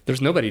angle,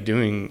 there's nobody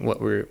doing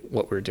what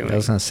we're doing. I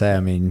was gonna say,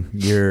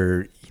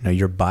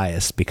 you're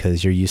biased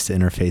because you're used to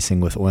interfacing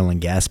with oil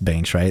and gas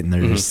banks, right? And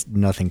there's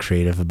nothing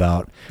creative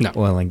about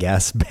oil and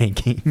gas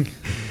banking.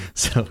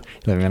 So,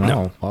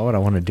 why would I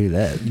want to do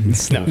that?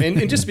 No,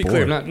 and just to be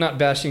clear, not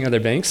bashing other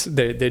banks.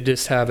 They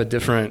just have a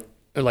different.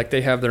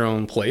 They have their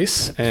own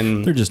place,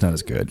 and they're just not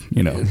as good,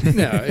 No,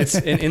 it's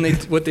and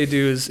what they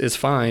do is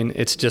fine.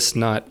 It's just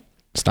not.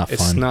 It's not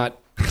fun.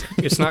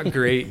 It's not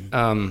great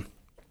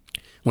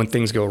when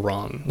things go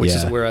wrong, which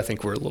is where I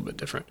think we're a little bit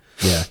different.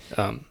 Yeah.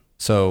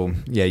 So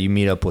you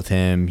meet up with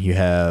him. You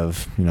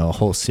have a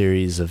whole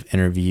series of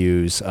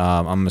interviews.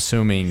 I'm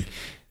assuming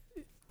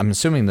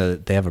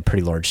that they have a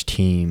pretty large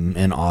team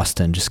in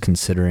Austin, just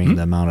considering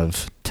the amount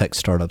of tech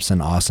startups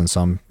in Austin. So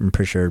I'm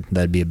pretty sure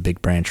that'd be a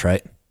big branch,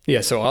 right?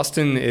 Yeah, so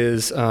Austin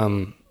is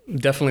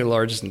definitely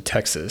largest in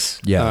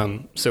Texas. Yeah.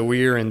 So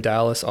we are in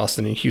Dallas,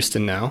 Austin, and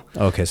Houston now.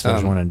 Okay, so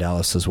there's one in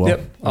Dallas as well.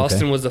 Yep.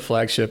 Austin was the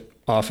flagship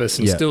office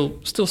and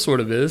still sort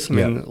of is. I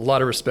mean, a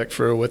lot of respect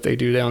for what they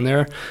do down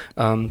there.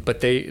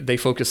 But they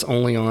focus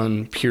only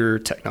on pure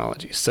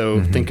technology.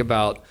 So think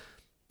about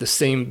the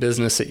same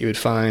business that you would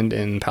find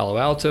in Palo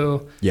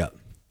Alto. Yeah.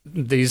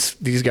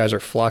 These guys are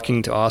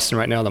flocking to Austin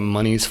right now. The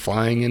money's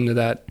flying into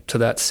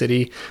that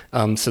city.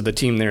 So the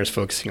team there is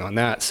focusing on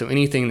that. So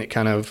anything that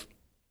kind of,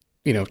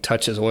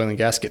 touches oil and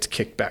gas gets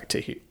kicked back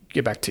to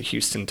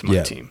Houston to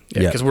my team.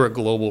 Yeah, because we're a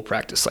global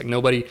practice.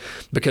 Nobody,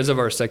 because of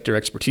our sector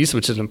expertise,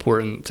 which is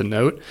important to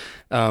note,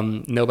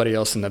 nobody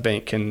else in the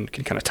bank can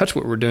kind of touch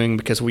what we're doing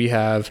because we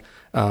have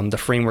the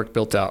framework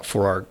built out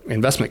for our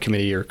investment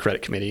committee or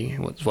credit committee,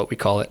 is what we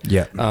call it.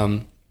 Yeah.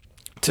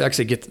 To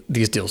actually get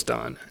these deals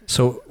done.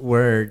 So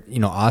where,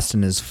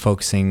 Austin is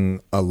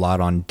focusing a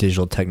lot on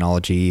digital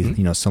technology,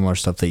 similar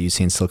stuff that you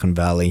see in Silicon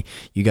Valley,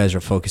 you guys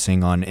are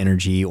focusing on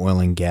energy,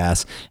 oil and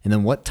gas. And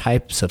then what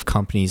types of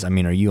companies,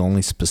 are you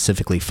only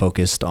specifically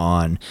focused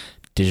on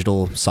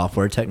digital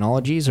software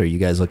technologies? Or are you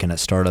guys looking at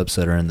startups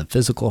that are in the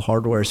physical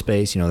hardware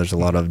space? There's a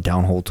lot of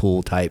downhole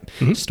tool type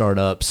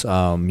startups.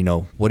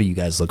 What do you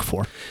guys look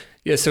for?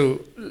 Yeah, so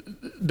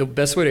the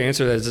best way to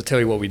answer that is to tell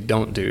you what we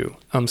don't do.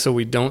 So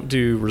we don't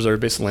do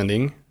reserve-based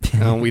lending.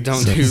 We don't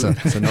so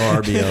no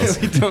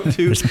RBLs.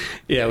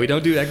 we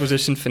don't do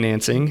acquisition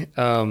financing.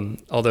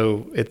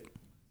 Although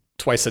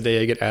twice a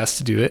day I get asked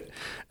to do it.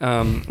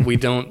 We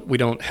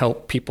don't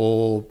help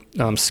people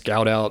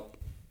scout out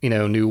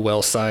new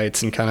well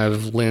sites and kind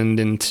of lend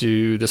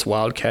into this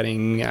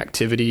wildcatting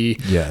activity.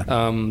 Yeah.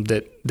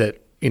 That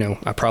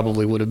I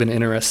probably would have been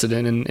interested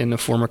in a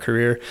former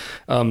career.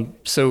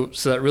 So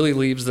that really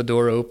leaves the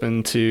door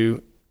open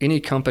to any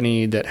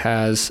company that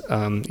has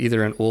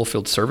either an oil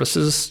field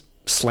services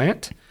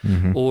slant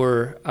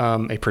or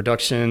a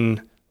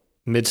production,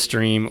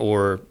 midstream,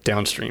 or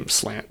downstream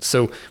slant.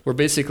 So we're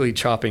basically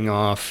chopping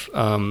off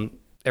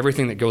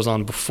everything that goes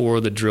on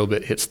before the drill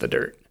bit hits the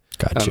dirt.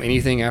 Gotcha.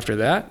 Anything after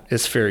that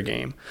is fair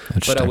game.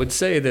 But I would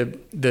say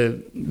that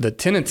the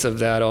tenets of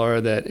that are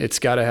that it's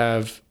got to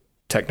have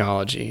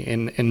technology,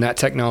 and that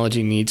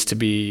technology needs to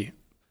be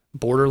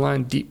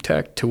borderline deep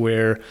tech to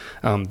where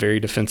very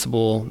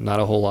defensible, not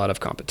a whole lot of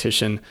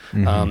competition.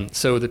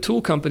 So the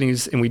tool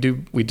companies, and we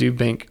do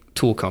bank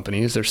tool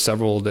companies. There's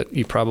several that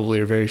you probably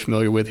are very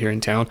familiar with here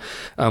in town.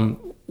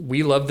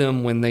 We love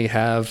them when they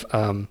have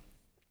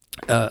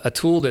a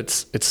tool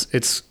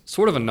it's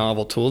sort of a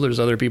novel tool. There's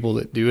other people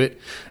that do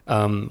it,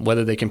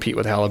 whether they compete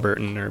with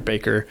Halliburton or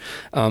Baker.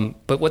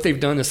 But what they've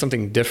done is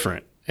something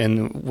different.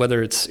 And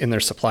whether it's in their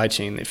supply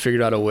chain, they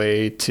figured out a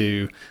way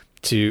to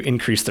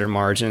increase their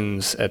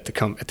margins at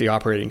the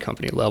operating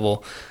company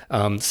level,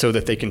 so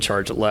that they can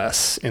charge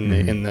less in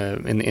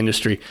the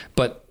industry.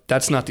 But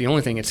that's not the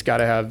only thing. It's got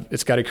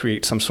to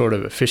create some sort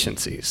of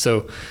efficiency.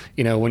 So,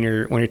 when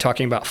you're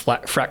talking about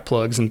frac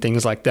plugs and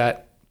things like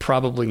that,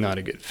 probably not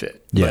a good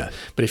fit. Yeah.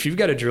 But if you've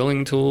got a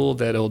drilling tool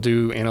that'll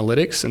do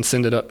analytics and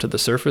send it up to the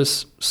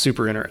surface,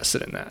 super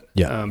interested in that.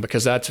 Yeah.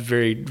 Because that's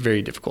very,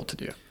 very difficult to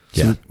do.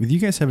 Yeah. So with you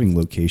guys having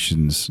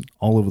locations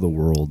all over the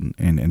world,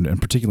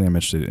 and particularly I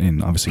mentioned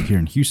it obviously here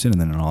in Houston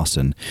and then in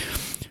Austin,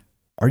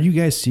 are you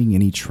guys seeing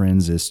any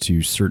trends as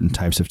to certain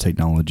types of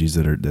technologies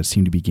that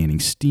seem to be gaining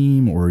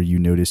steam, or are you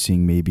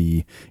noticing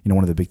maybe,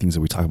 one of the big things that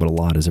we talk about a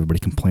lot is everybody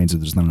complains that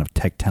there's not enough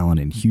tech talent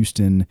in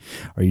Houston.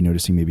 Are you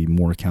noticing maybe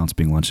more accounts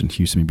being launched in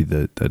Houston,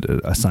 maybe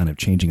a sign of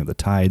changing of the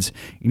tides?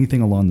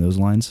 Anything along those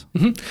lines?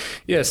 Mm-hmm.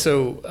 Yeah.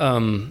 So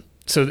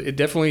it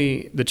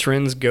definitely, the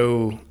trends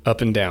go up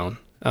and down.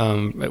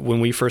 When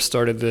we first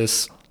started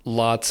this,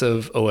 lots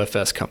of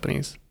OFS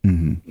companies.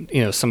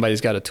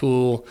 Somebody's got a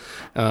tool,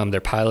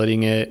 they're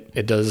piloting it.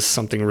 It does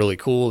something really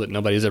cool that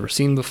nobody's ever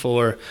seen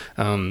before.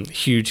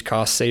 Huge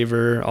cost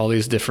saver, all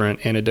these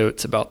different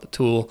anecdotes about the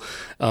tool.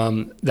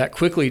 That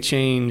quickly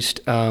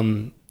changed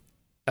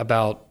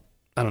about,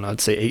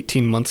 I'd say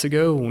 18 months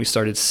ago when we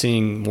started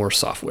seeing more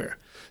software.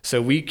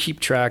 So we keep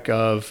track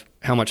of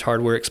how much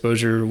hardware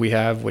exposure we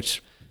have,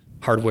 which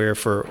hardware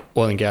for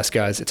oil and gas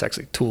guys, it's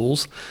actually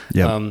tools.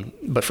 Yep.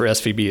 But for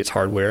SVB, it's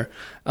hardware.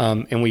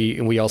 And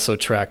we also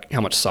track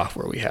how much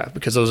software we have,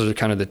 because those are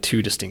kind of the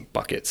two distinct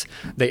buckets.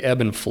 They ebb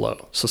and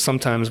flow. So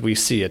sometimes we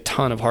see a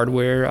ton of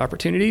hardware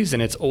opportunities,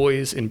 and it's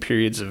always in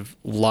periods of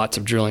lots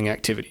of drilling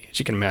activity, as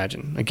you can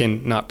imagine.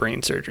 Again, not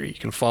brain surgery. You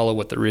can follow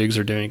what the rigs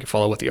are doing, you can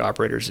follow what the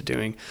operators are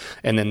doing,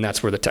 and then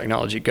that's where the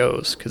technology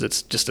goes, because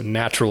it's just a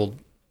natural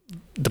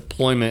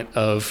deployment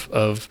of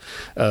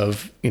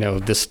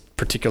this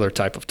particular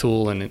type of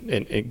tool, and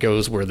it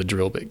goes where the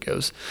drill bit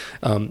goes.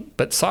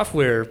 But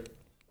software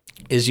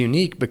is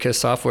unique because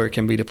software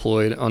can be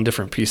deployed on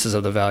different pieces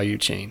of the value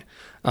chain.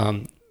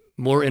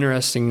 More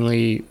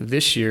interestingly,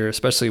 this year,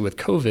 especially with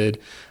COVID,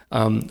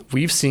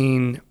 we've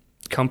seen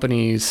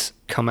companies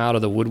come out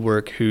of the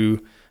woodwork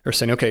who are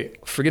saying, okay,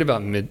 forget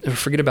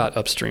about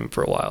upstream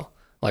for a while.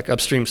 Like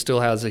upstream still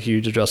has a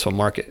huge addressable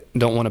market.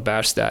 Don't want to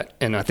bash that.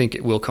 And I think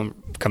it will come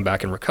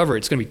back and recover.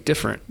 It's going to be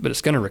different, but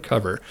it's going to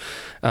recover.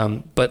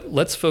 But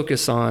let's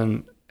focus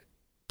on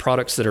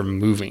products that are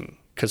moving,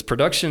 because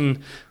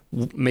production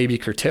may be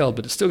curtailed,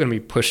 but it's still going to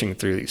be pushing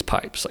through these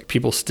pipes. Like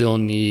people still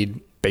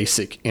need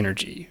basic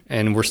energy,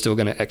 and we're still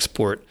going to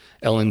export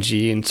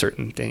LNG and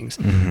certain things.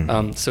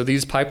 So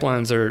these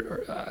pipelines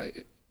are,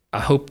 I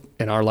hope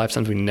in our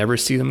lifetimes we never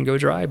see them go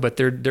dry, but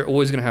they're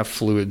always going to have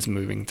fluids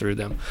moving through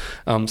them.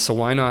 So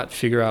why not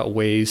figure out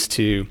ways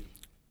to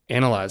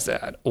analyze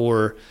that,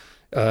 or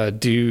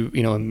do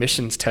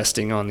emissions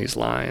testing on these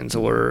lines,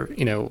 or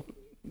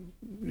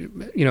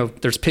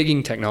there's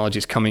pigging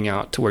technologies coming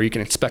out to where you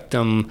can inspect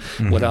them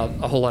without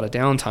a whole lot of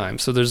downtime.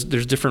 So there's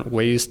different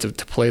ways to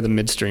play the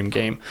midstream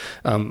game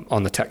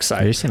on the tech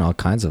side. You're seeing all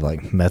kinds of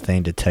like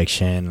methane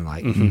detection,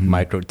 like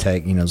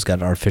microtech, it's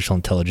got artificial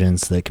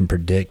intelligence that can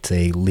predict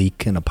a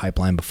leak in a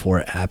pipeline before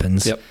it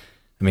happens. Yep.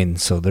 I mean,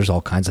 so there's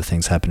all kinds of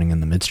things happening in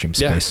the midstream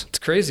space. Yeah, it's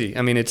crazy.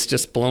 I mean, it's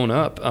just blown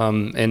up.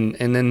 And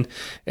then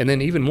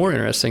even more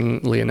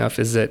interestingly enough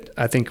is that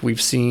I think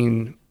we've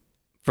seen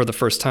for the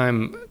first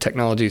time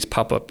technologies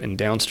pop up in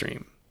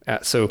downstream.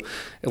 So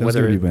That's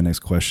whether going to be my next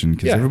question,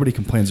 because everybody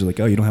complains, they're like,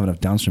 oh, you don't have enough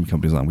downstream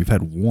companies on. We've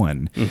had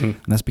one, and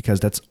that's because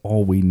that's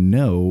all we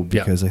know,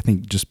 because I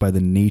think just by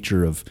the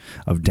nature of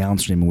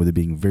downstream and with it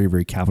being very,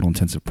 very capital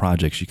intensive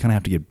projects, you kind of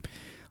have to get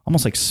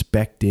almost like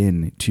spec'd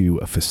in to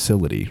a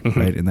facility,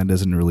 right? And that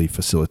doesn't really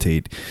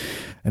facilitate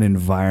an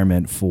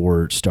environment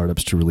for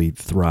startups to really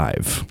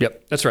thrive.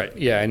 Yep, that's right.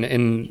 Yeah,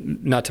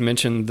 and not to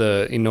mention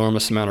the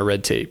enormous amount of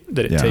red tape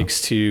that it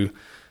takes to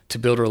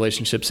build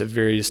relationships at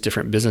various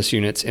different business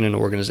units in an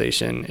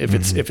organization. If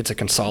it's a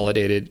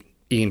consolidated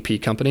E&P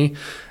company,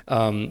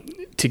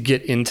 to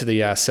get into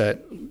the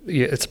asset,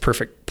 it's a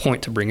perfect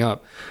point to bring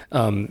up.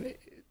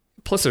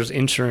 Plus, there's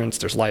insurance,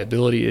 there's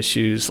liability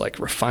issues. Like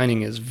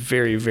refining is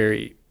very,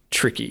 very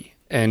tricky,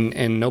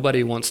 and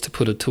nobody wants to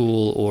put a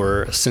tool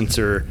or a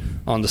sensor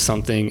onto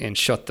something and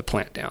shut the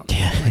plant down.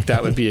 Like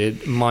that would be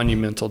a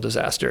monumental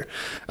disaster.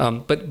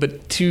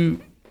 But two,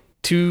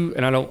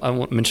 and I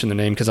won't mention the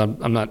name because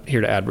I'm not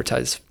here to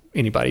advertise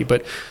anybody,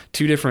 but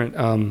two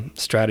different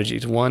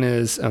strategies. One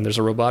is there's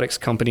a robotics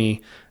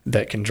company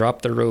that can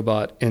drop their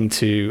robot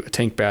into a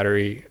tank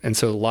battery, and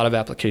so a lot of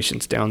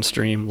applications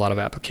downstream, a lot of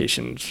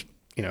applications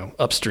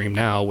upstream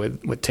now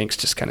with tanks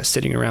just kind of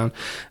sitting around.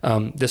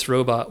 This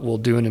robot will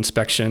do an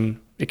inspection.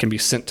 It can be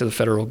sent to the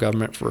federal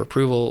government for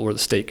approval or the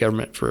state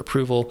government for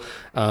approval.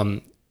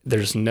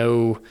 There's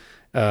no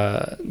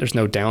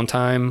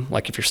downtime.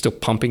 Like if you're still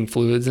pumping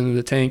fluids into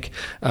the tank,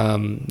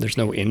 there's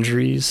no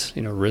injuries,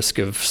 risk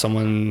of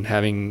someone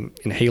having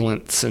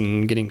inhalants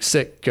and getting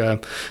sick.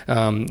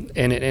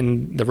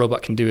 And the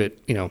robot can do it,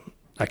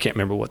 I can't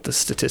remember what the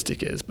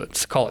statistic is,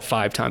 but call it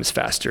 5 times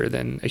faster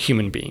than a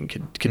human being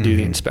could do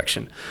the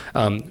inspection.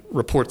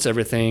 Reports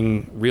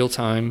everything real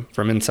time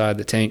from inside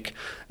the tank.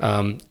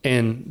 And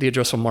the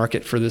addressable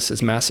market for this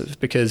is massive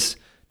because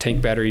tank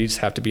batteries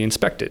have to be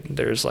inspected.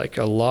 There's like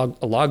a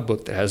log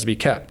book that has to be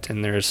kept,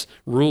 and there's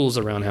rules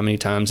around how many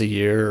times a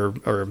year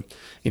or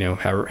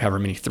however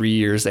many 3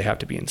 years they have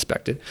to be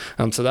inspected.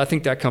 So I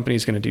think that company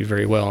is going to do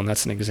very well, and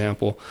that's an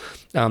example.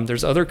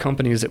 There's other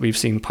companies that we've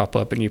seen pop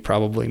up, and you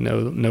probably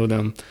know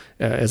them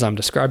as I'm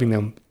describing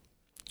them,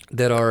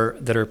 that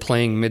are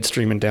playing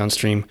midstream and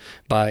downstream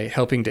by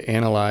helping to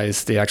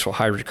analyze the actual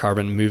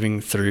hydrocarbon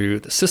moving through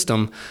the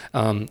system,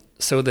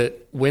 so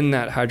that when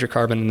that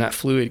hydrocarbon and that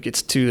fluid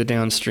gets to the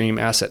downstream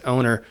asset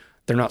owner,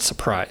 they're not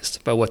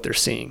surprised by what they're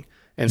seeing.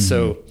 And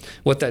so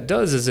what that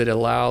does is it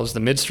allows the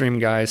midstream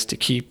guys to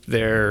keep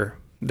their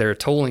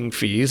tolling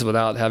fees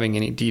without having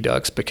any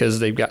deducts because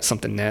they've got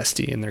something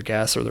nasty in their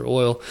gas or their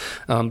oil.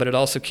 But it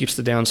also keeps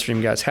the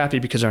downstream guys happy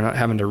because they're not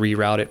having to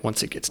reroute it.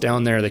 Once it gets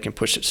down there, they can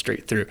push it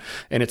straight through.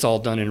 And it's all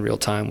done in real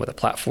time with a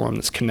platform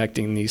that's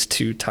connecting these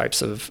two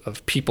types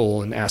of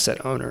people and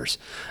asset owners.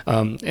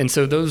 And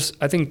so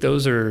I think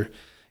those are,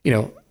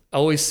 I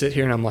always sit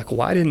here and I'm like,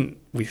 why didn't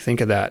we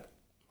think of that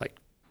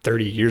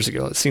 30 years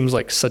ago? It seems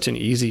like such an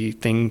easy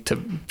thing to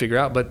figure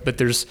out, but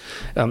there's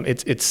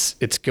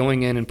it's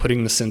going in and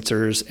putting the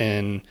sensors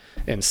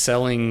and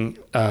selling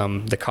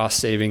the cost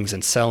savings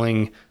and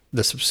selling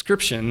the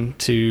subscription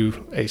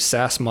to a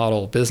SaaS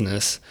model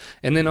business,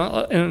 and then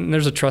and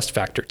there's a trust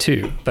factor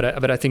too.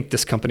 But I think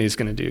this company is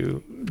going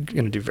to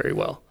do very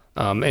well.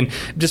 And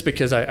just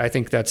because I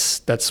think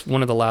that's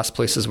one of the last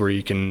places where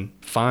you can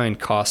find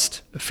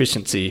cost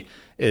efficiency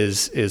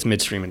is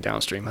midstream and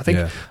downstream. I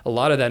think a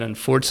lot of that,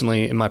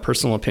 unfortunately, in my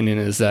personal opinion,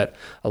 is that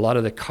a lot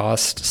of the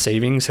cost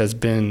savings has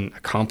been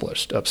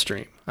accomplished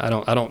upstream. I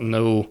don't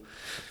know,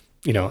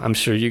 I'm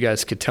sure you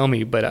guys could tell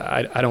me, but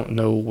I don't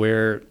know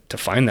where to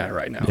find that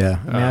right now.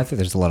 Yeah, I think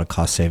there's a lot of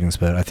cost savings,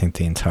 but I think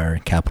the entire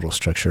capital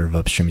structure of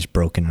upstream is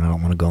broken, and I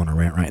don't want to go on a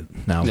rant right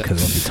now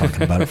because I'll be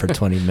talking about it for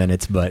 20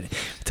 minutes, but we'll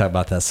talk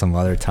about that some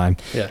other time.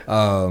 Yeah.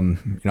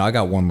 I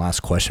got one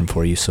last question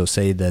for you. So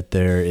say that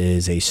there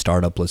is a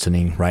startup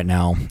listening right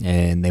now,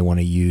 and they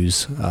want to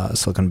use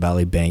Silicon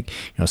Valley Bank,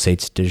 say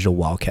it's Digital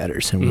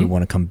Wildcatters, and we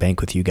want to come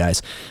bank with you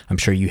guys. I'm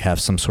sure you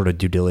have some sort of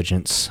due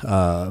diligence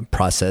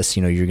process.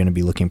 You're going to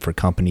be looking for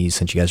companies,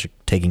 since you guys are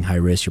taking high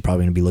risk, you're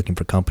probably going to be looking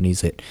for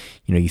companies that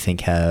you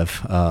think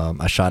have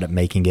a shot at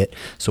making it.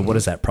 So what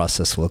does that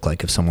process look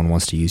like if someone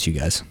wants to use you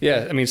guys?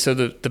 Yeah, so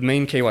the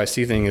main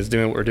KYC thing is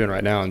doing what we're doing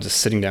right now and just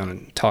sitting down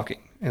and talking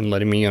and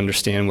letting me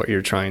understand what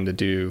you're trying to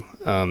do,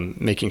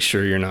 making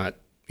sure you're not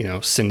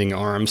sending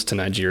arms to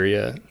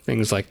Nigeria,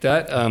 things like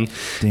that. That's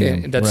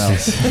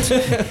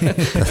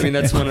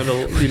one of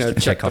the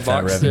check the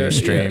box revenue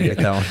stream.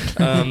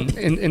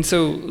 And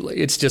so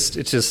it's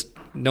just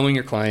knowing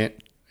your client.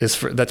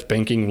 That's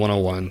banking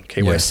 101,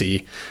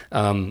 KYC,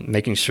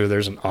 making sure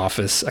there's an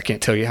office. I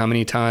can't tell you how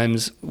many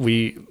times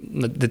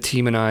the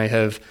team and I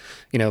have,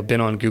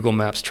 been on Google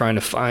Maps trying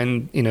to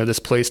find, this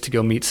place to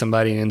go meet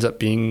somebody, and ends up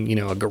being,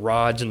 a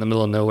garage in the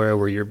middle of nowhere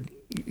where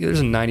there's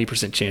a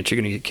 90% chance you're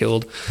going to get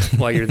killed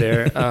while you're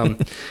there.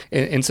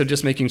 And so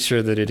just making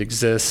sure that it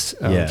exists,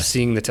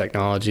 seeing the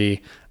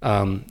technology,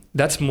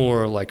 that's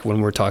more like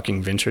when we're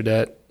talking venture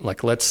debt,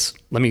 like let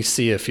me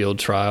see a field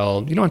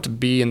trial. You don't have to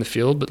be in the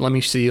field, but let me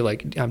see,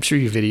 I'm sure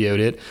you videoed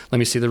it. Let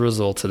me see the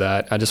results of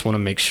that. I just want to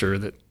make sure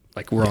that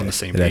like we're on the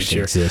same it page actually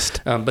here. exists.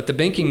 But the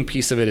banking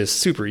piece of it is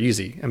super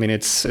easy. I mean,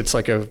 it's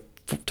like a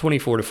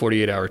 24 to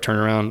 48 hour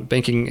turnaround.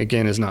 Banking,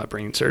 again, is not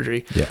brain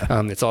surgery.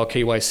 Yeah. It's all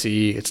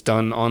KYC. It's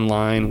done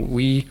online.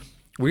 We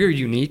are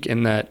unique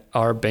in that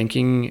our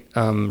banking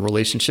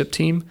relationship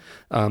team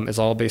is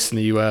all based in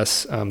the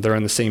U.S. They're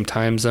in the same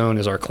time zone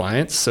as our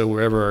clients. So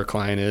wherever our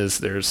client is,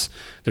 there's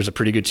a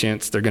pretty good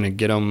chance they're going to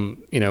get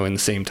them, in the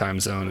same time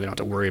zone. They don't have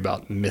to worry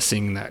about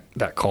missing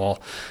that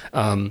call.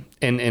 And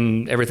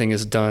everything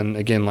is done,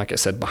 again, like I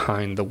said,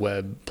 behind the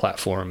web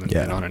platform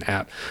and on an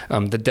app.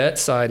 The debt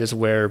side is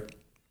where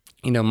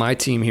my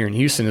team here in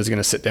Houston is going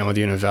to sit down with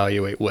you and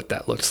evaluate what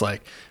that looks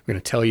like. We're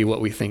going to tell you what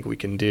we think we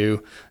can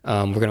do.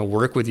 We're going to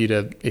work with you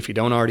to, if you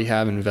don't already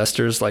have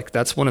investors, like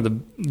that's one of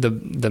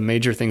the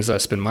major things that I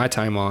spend my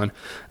time on,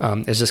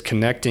 is just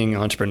connecting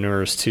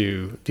entrepreneurs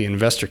to the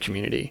investor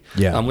community,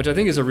 which I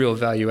think is a real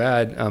value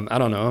add. I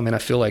don't know. I mean, I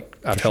feel like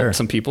I've helped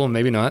some people,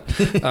 maybe not.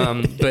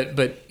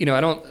 But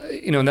I don't,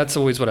 and that's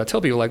always what I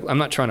tell people. Like, I'm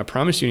not trying to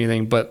promise you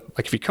anything, but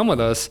like if you come with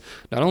us,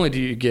 not only do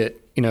you get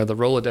the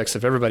Rolodex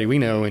of everybody we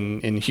know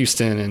in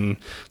Houston and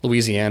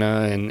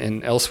Louisiana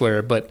and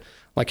elsewhere. But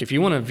like, if you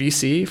want a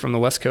VC from the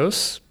West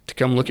Coast to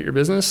come look at your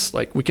business,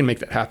 like we can make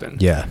that happen.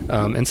 Yeah.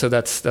 And so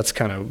that's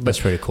kind of, that's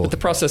pretty cool. But the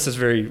process is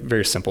very,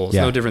 very simple. It's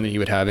no different than you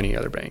would have any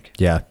other bank.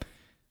 Yeah.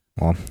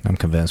 Well, I'm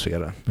convinced we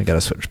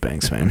gotta switch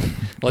banks, man.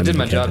 Well, I did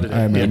my job today.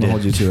 All right, man, I'm gonna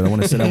hold you to it. I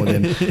want to sit down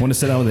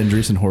with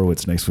Andreessen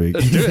Horowitz next week.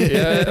 Let's do it.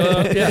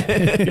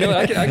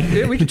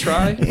 Yeah. We can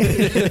try.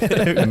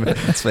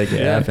 Let's make it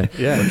happen.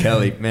 Yeah. Well,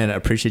 Kelly, man, I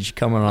appreciate you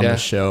coming on the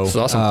show. It's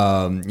awesome.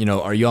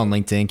 Are you on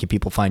LinkedIn? Can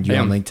people find you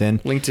on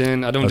LinkedIn?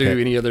 LinkedIn. I don't do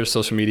any other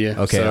social media.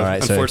 Okay. So all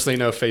right. Unfortunately,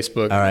 no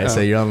Facebook. All right. So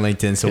you're on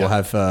LinkedIn. So we'll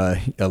have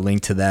a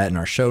link to that in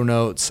our show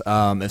notes.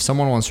 If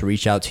someone wants to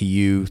reach out to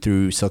you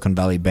through Silicon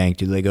Valley Bank,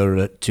 do they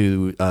go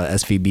to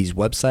SVB's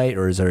website,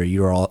 or is there a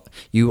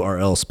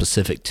URL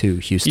specific to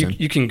Houston?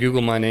 You can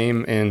Google my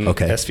name and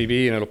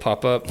SVB and it'll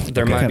pop up.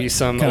 There might be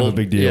some kind of a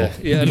big deal.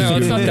 Yeah. No,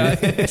 it's not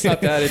that. It's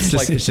not that. It's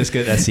just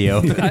good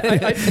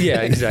SEO.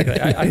 Yeah,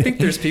 exactly. I think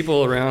there's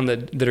people around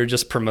that are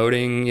just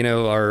promoting,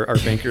 our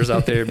bankers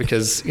out there,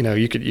 because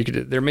you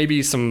could there may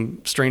be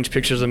some strange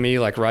pictures of me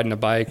like riding a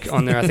bike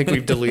on there. I think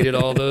we've deleted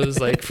all those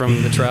like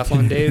from the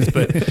triathlon days,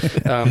 but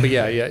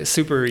yeah, it's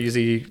super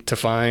easy to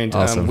find.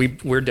 Awesome.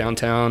 We're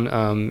downtown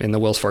in the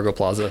Wells Fargo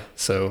Plaza,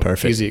 so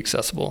easy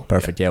accessible.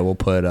 Perfect. Yeah, we'll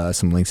put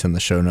some links in the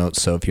show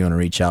notes. So if you want to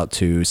reach out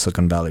to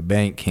Silicon Valley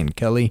Bank and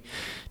Kelly,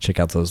 check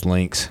out those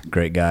links.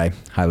 Great guy.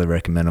 Highly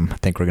recommend him. I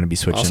think we're going to be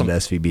switching to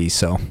SVB.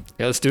 So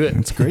yeah, let's do it.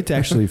 It's great to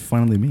actually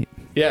finally meet.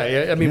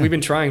 Yeah. I mean, we've been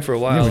trying for a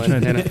while,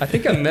 and I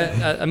think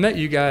I met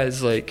you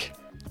guys like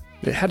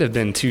it had to have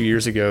been 2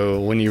 years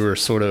ago when you were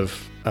sort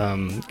of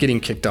getting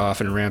kicked off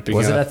and ramping up.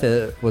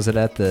 Was it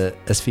at the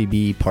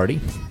SVB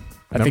party?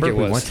 I think it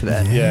was. We went to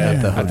that.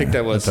 Yeah, I think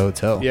that was at the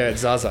hotel. Yeah, at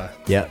Zaza.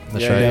 Yeah,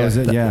 that's right. That was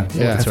it. Yeah.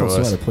 That's I what it felt so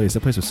was. out of place.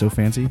 That place was so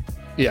fancy.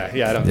 Yeah.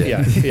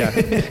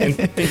 And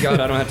thank God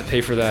I don't have to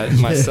pay for that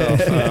myself.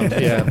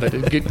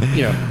 But good.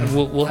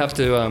 We'll have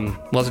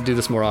to do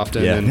this more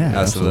often. Yeah, and,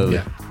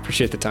 absolutely.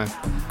 Appreciate the time.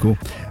 Cool.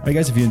 All right,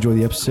 guys, if you enjoyed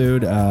the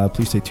episode,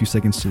 please take 2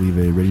 seconds to leave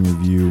a rating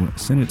review.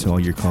 Send it to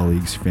all your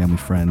colleagues, family,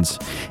 friends,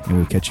 and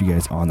we'll catch you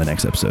guys on the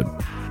next episode.